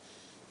so.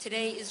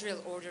 Today,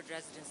 Israel ordered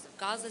residents of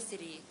Gaza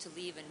City to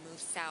leave and move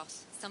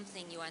south,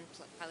 something UN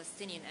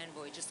Palestinian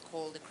envoy just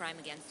called a crime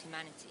against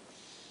humanity.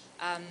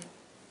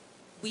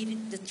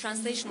 The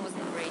translation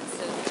wasn't great,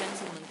 so the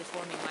gentleman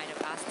before me might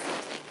have asked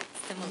something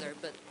similar,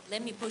 but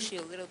let me push you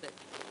a little bit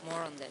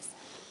more on this.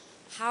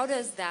 How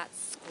does that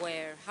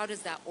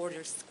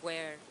order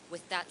square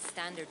with that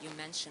standard you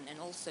mentioned and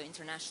also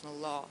international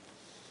law?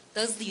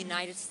 Does the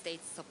United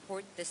States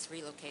support this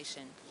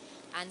relocation?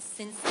 And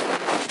since you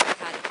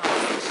had a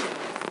conversation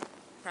with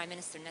Prime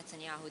Minister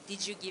Netanyahu,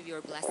 did you give your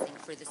blessing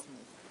for this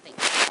move? Thank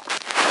you.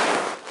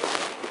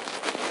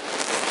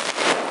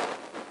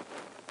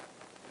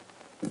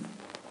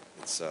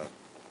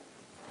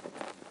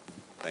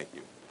 Thank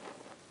you.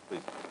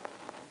 Please.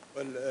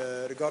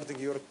 Well, regarding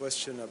your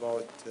question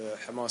about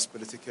Hamas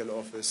political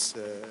office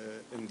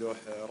in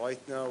Doha,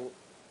 right now,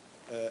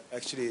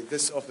 actually,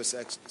 this office,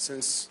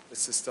 since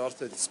it's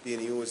started, it's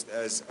been used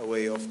as a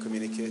way of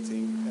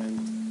communicating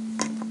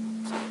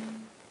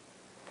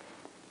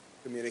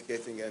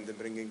and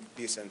bringing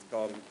peace and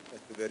calm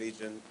to the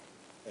region,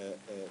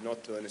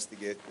 not to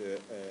instigate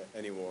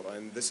any war.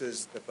 And this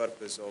is the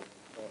purpose of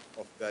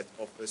that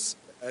office,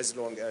 as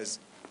long as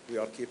we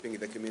are keeping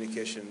the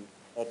communication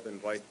open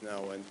right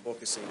now and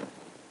focusing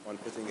on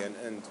putting an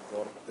end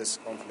for this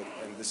conflict,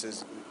 and this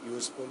is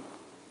useful.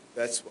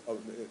 That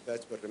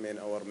will remain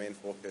our main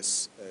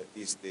focus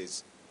these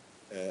days.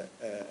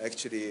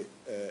 Actually,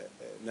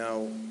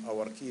 now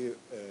our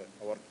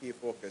key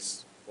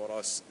focus for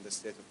us in the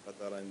state of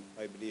Qatar, and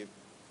I believe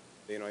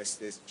the United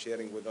States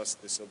sharing with us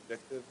this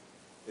objective,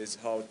 is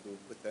how to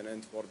put an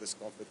end for this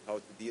conflict, how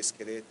to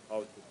de-escalate, how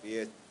to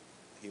create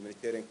a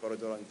humanitarian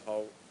corridor, and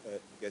how to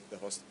get the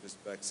hostages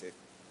back safe.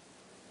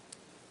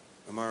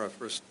 Amara,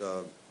 first,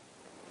 regarding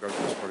the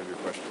first part of your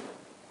question,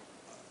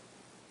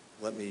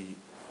 let me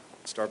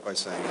start by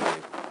saying,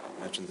 I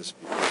mentioned this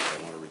before, but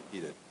I want to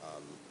repeat it.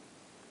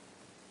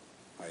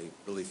 I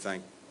really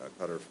thank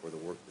Qatar for the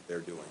work that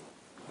they're doing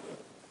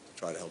to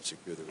try to help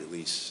secure the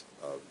release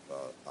of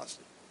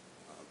hostages.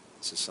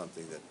 This is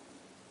something that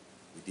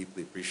we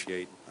deeply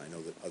appreciate. I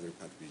know that other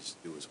countries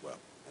do as well,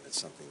 and it's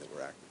something that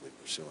we're actively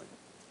pursuing.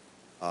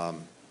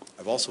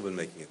 I've also been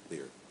making it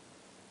clear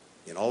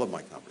in all of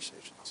my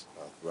conversations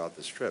throughout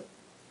this trip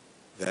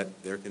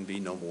that there can be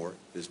no more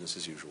business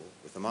as usual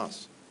with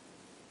Hamas.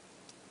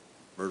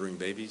 Murdering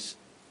babies,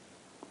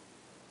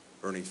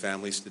 burning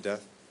families to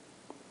death,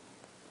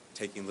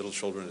 taking little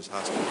children as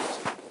hostages.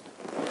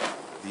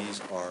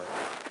 These are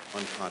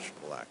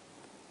unconscionable acts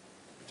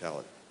of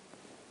brutality.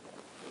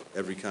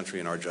 Every country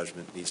in our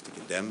judgment needs to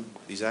condemn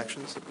these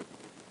actions,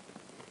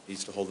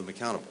 needs to hold them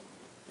accountable,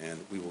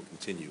 and we will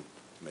continue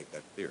to make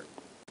that clear.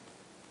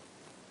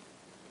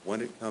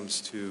 When it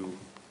comes to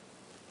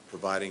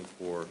providing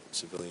for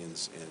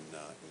civilians in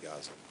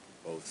Gaza,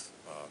 both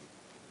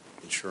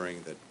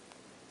ensuring that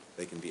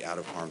they can be out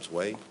of harm's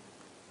way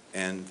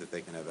and that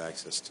they can have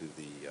access to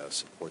the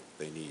support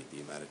that they need, the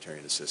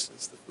humanitarian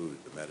assistance, the food,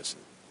 the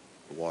medicine,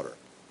 the water.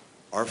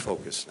 Our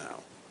focus now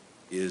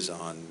is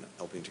on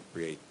helping to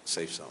create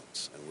safe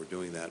zones, and we're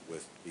doing that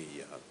with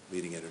the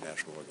leading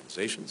international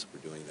organizations.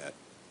 We're doing that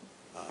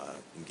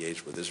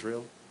engaged with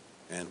Israel,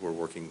 and we're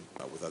working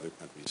with other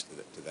countries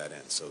to that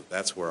end. So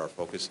that's where our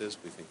focus is.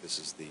 We think this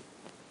is the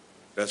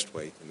best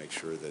way to make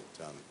sure that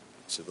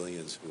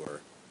civilians who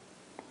are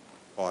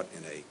caught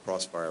in a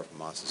crossfire of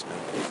Hamas's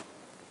men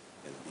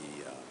can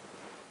be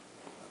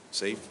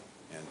safe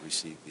and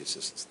receive the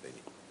assistance they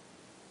need.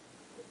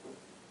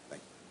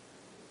 Thank you.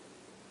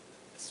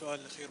 السؤال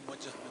الأخير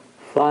موجه من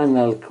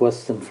Final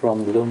question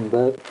from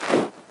Bloomberg.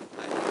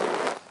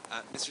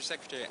 Mr.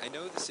 Secretary, I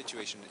know the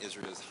situation in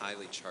Israel is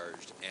highly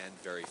charged and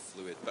very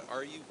fluid, but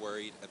are you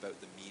worried about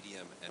the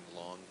medium and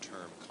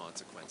long-term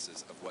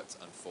consequences of what's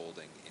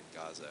unfolding in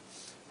Gaza?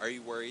 Are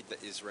you worried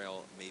that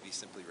Israel may be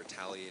simply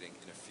retaliating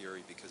in a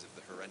fury because of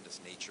the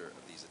horrendous nature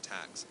of these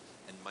attacks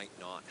and might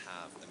not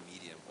have a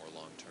medium or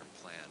long-term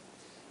plan?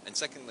 And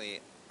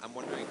secondly, I'm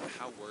wondering,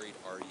 how worried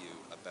are you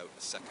about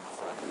a second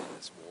front in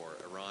this war?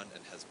 Iran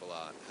and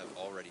Hezbollah have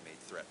already made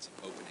threats of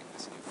opening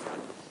this new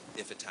front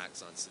if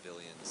attacks on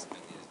civilians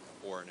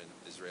or an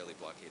Israeli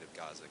blockade of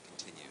Gaza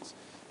continues.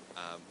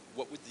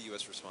 What would the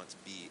U.S. response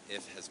be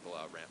if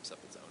Hezbollah ramps up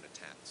its own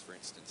attacks, for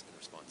instance, in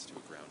response to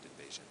a ground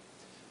invasion?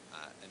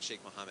 And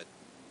Sheikh Mohammed,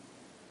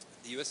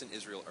 the U.S. and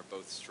Israel are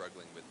both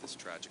struggling with this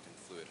tragic and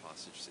fluid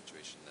hostage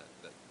situation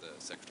that the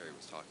Secretary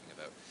was talking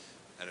about.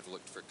 and have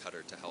looked for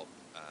Qatar to help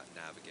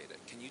navigate it.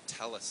 Can you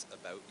tell us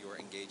about your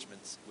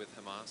engagements with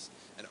Hamas,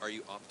 and are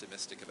you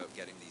optimistic about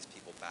getting these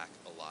people back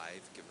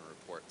alive, given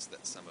reports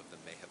that some of them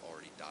may have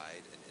already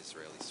died in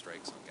Israeli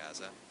strikes on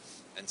Gaza?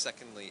 And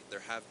secondly,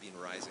 there have been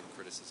rising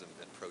criticism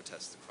and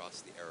protests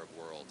across the Arab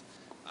world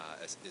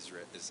as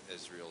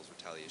Israel's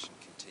retaliation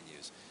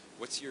continues.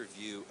 What's your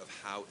view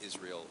of how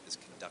Israel is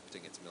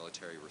conducting its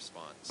military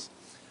response?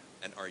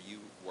 And are you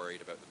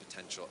worried about the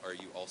potential, are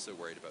you also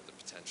worried about the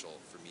potential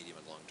for medium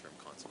and long-term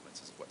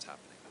consequences of what's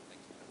happening?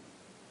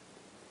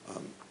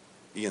 Thank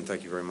you. Ian,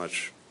 thank you very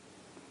much.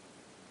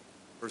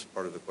 First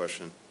part of the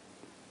question,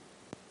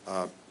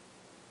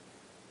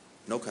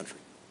 no country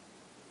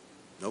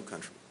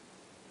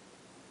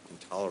can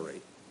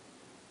tolerate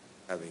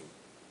having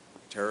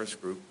a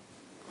terrorist group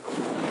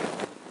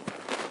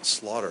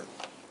slaughter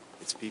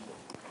its people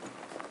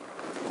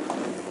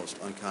in the most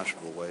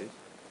unconscionable ways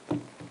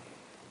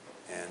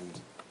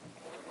and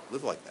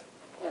live like that.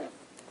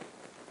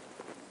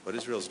 What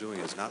Israel is doing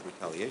is not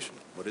retaliation.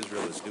 What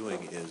Israel is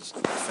doing is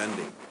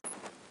defending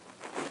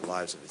the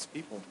lives of its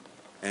people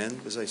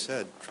and, as I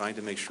said, trying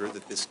to make sure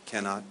that this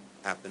cannot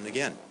happen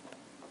again.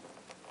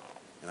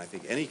 And I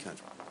think any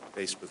country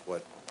faced with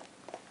what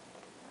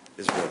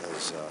Israel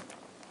has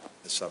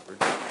suffered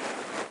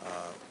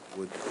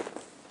would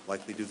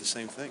likely do the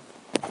same thing.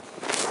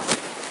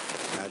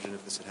 Imagine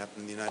if this had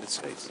happened in the United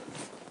States.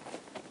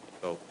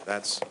 So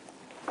that's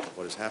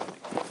what is happening.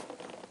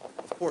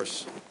 Of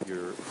course,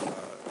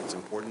 it's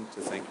important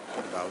to think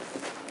about,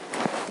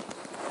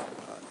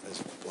 as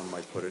one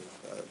might put it,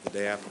 the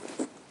day after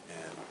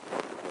and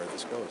where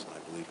this goes. And I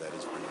believe that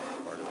is very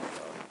much part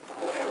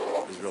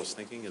of Israel's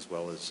thinking as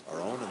well as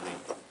our own and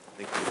the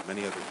thinking of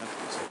many other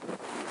countries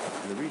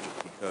in the region.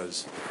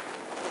 Because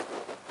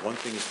one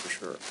thing is for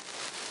sure,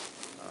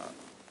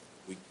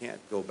 we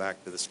can't go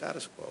back to the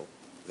status quo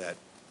that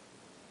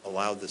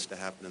allowed this to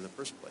happen in the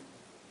first place.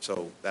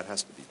 So that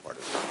has to be part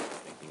of the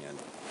thinking, and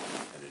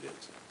it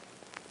is.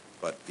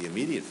 But the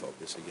immediate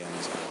focus, again,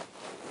 is on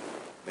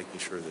making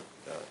sure that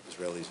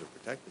Israelis are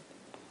protected,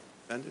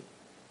 defended,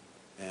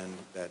 and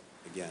that,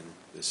 again,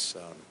 this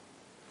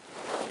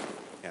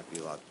can't be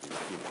allowed to be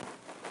repeated.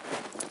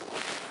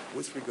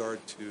 With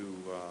regard to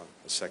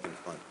the second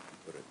front, to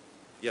put it,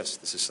 yes,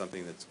 this is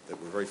something that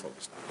we're very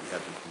focused on. We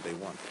have been from day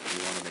one. We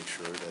want to make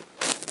sure that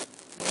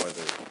no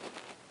other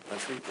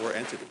country or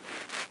entity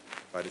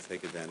try to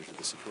take advantage of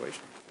the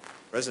situation.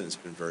 The President's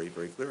been very,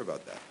 very clear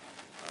about that.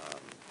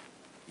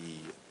 He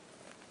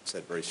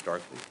said very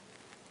starkly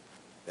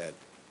that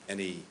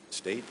any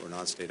state or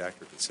non-state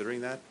actor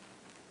considering that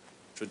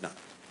should not.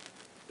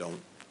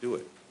 Don't do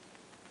it.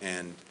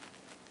 And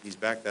he's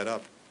backed that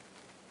up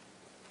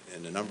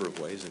in a number of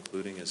ways,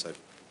 including, as I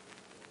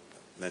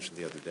mentioned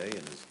the other day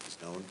and is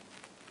known,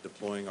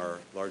 deploying our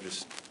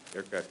largest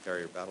aircraft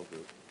carrier battle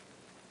group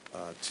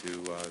to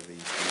the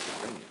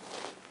Mediterranean.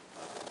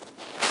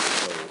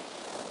 So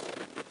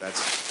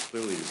that's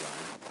clearly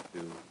designed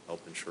to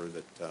help ensure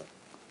that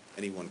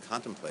anyone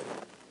contemplating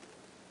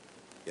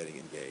getting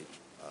engaged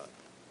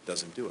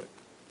doesn't do it.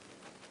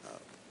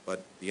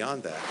 But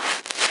beyond that,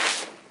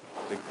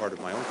 a big part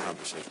of my own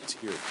conversations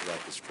here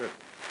throughout this trip,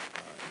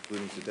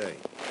 including today,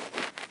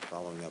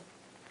 following up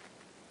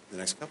the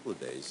next couple of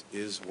days,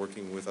 is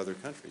working with other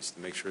countries to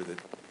make sure that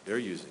they're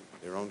using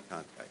their own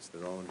contacts,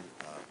 their own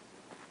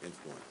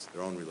influence,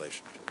 their own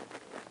relationship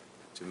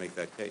to make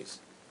that case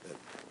that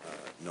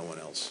no one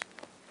else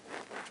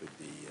should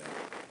be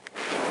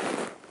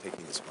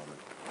taking this moment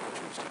to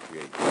choose to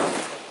create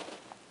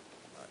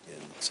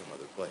in some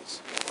other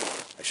place.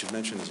 I should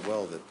mention as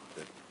well that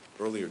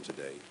earlier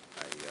today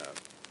I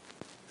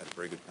had a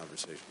very good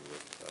conversation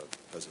with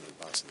President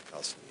Abbas and the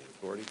Palestinian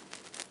Authority.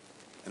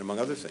 And among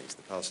other things,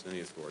 the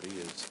Palestinian Authority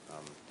is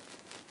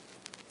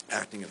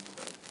acting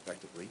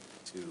effectively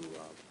to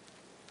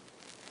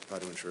try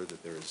to ensure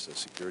that there is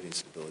security and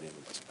stability in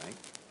the West Bank,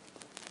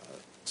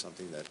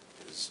 something that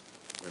is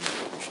very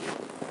much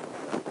appreciated.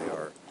 They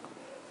are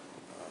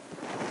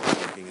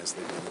working as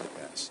they've done in the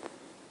past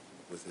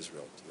with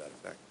Israel to that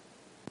effect.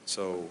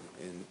 So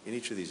in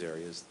each of these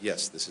areas,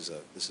 yes, this is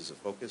a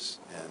focus,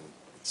 and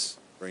it's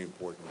very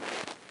important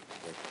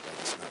that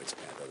this not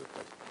expand other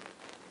places.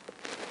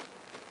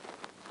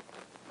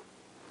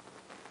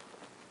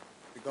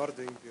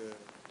 Regarding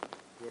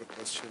your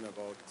question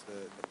about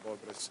the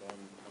progress on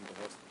the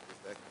hostages,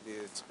 actually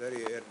it's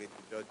very early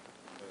to judge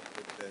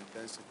with the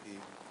intensity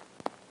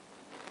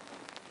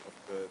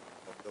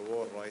of the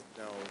war right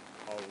now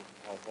how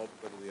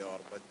hopeful we are.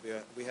 But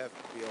we have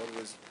to be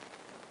always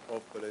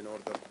hopeful in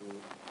order to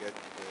get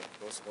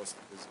those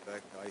hostages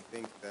back. I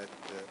think that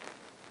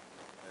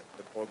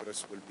the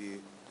progress will be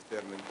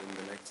determined in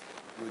the next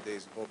few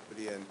days,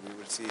 hopefully, and we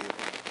will see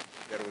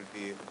there will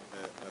be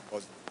a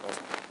positive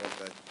prospect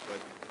for that.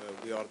 But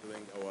we are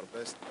doing our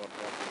best, our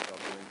partners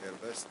are doing their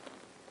best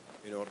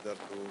in order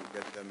to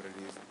get them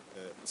released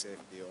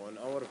safely. On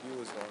our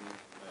views on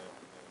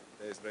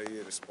the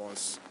Israeli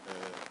response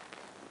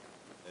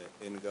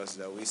in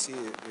Gaza, we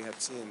have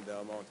seen the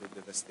amount of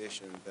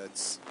devastation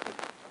that's hit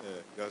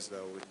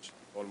Gaza, which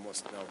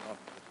almost now half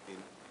has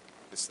been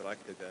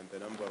distracted, and the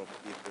number of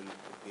people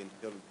who've been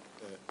killed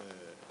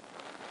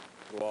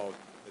throughout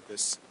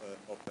this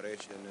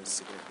operation is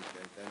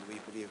significant. And we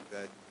believe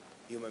that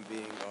human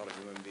beings are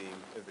human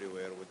beings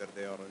everywhere, whether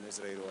they are in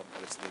Israel or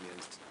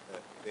Palestinians.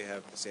 They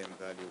have the same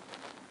value.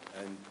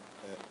 And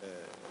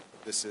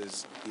this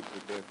is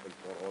deeply painful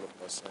for all of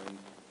us. And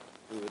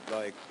we would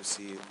like to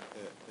see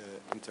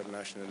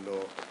international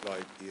law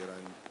applied here,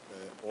 and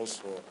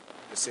also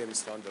the same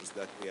standards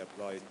that we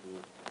apply to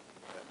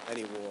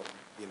any war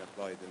being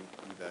applied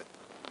in that.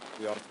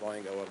 We are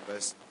trying our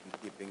best in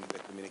keeping the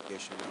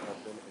communication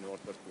open in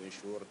order to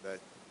ensure that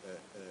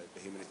the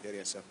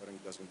humanitarian suffering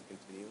doesn't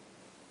continue,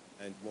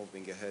 and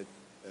moving ahead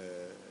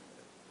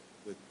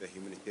with the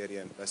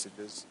humanitarian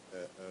passages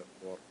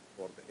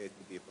for the aid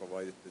to be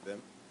provided to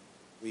them.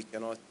 We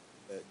cannot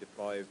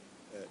deprive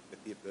the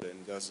people in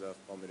Gaza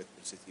from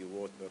electricity,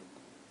 water,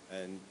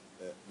 and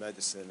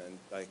medicine, and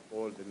like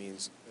all the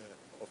means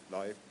of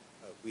life.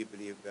 We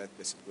believe that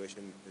the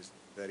situation is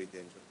very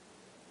dangerous.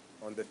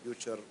 On the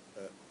future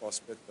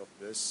prospect of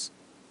this,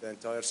 the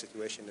entire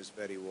situation is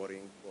very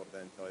worrying for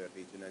the entire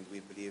region, and we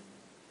believe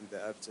in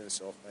the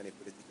absence of any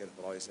political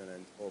horizon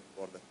and hope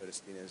for the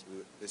Palestinians,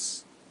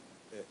 this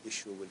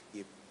issue will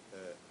keep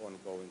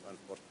ongoing,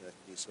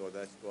 unfortunately. So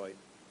that's why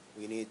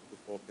we need to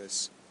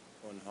focus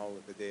on how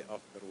the day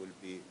after will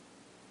be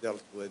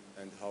dealt with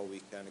and how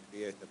we can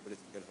create a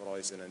political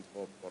horizon and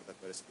hope for the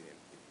Palestinian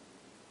people.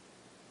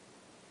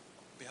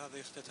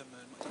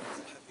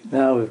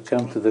 Now we've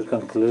come to the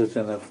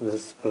conclusion of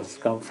this press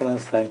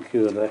conference. Thank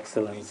you, Your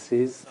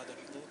Excellencies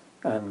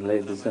and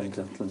ladies and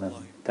gentlemen.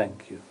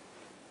 Thank you.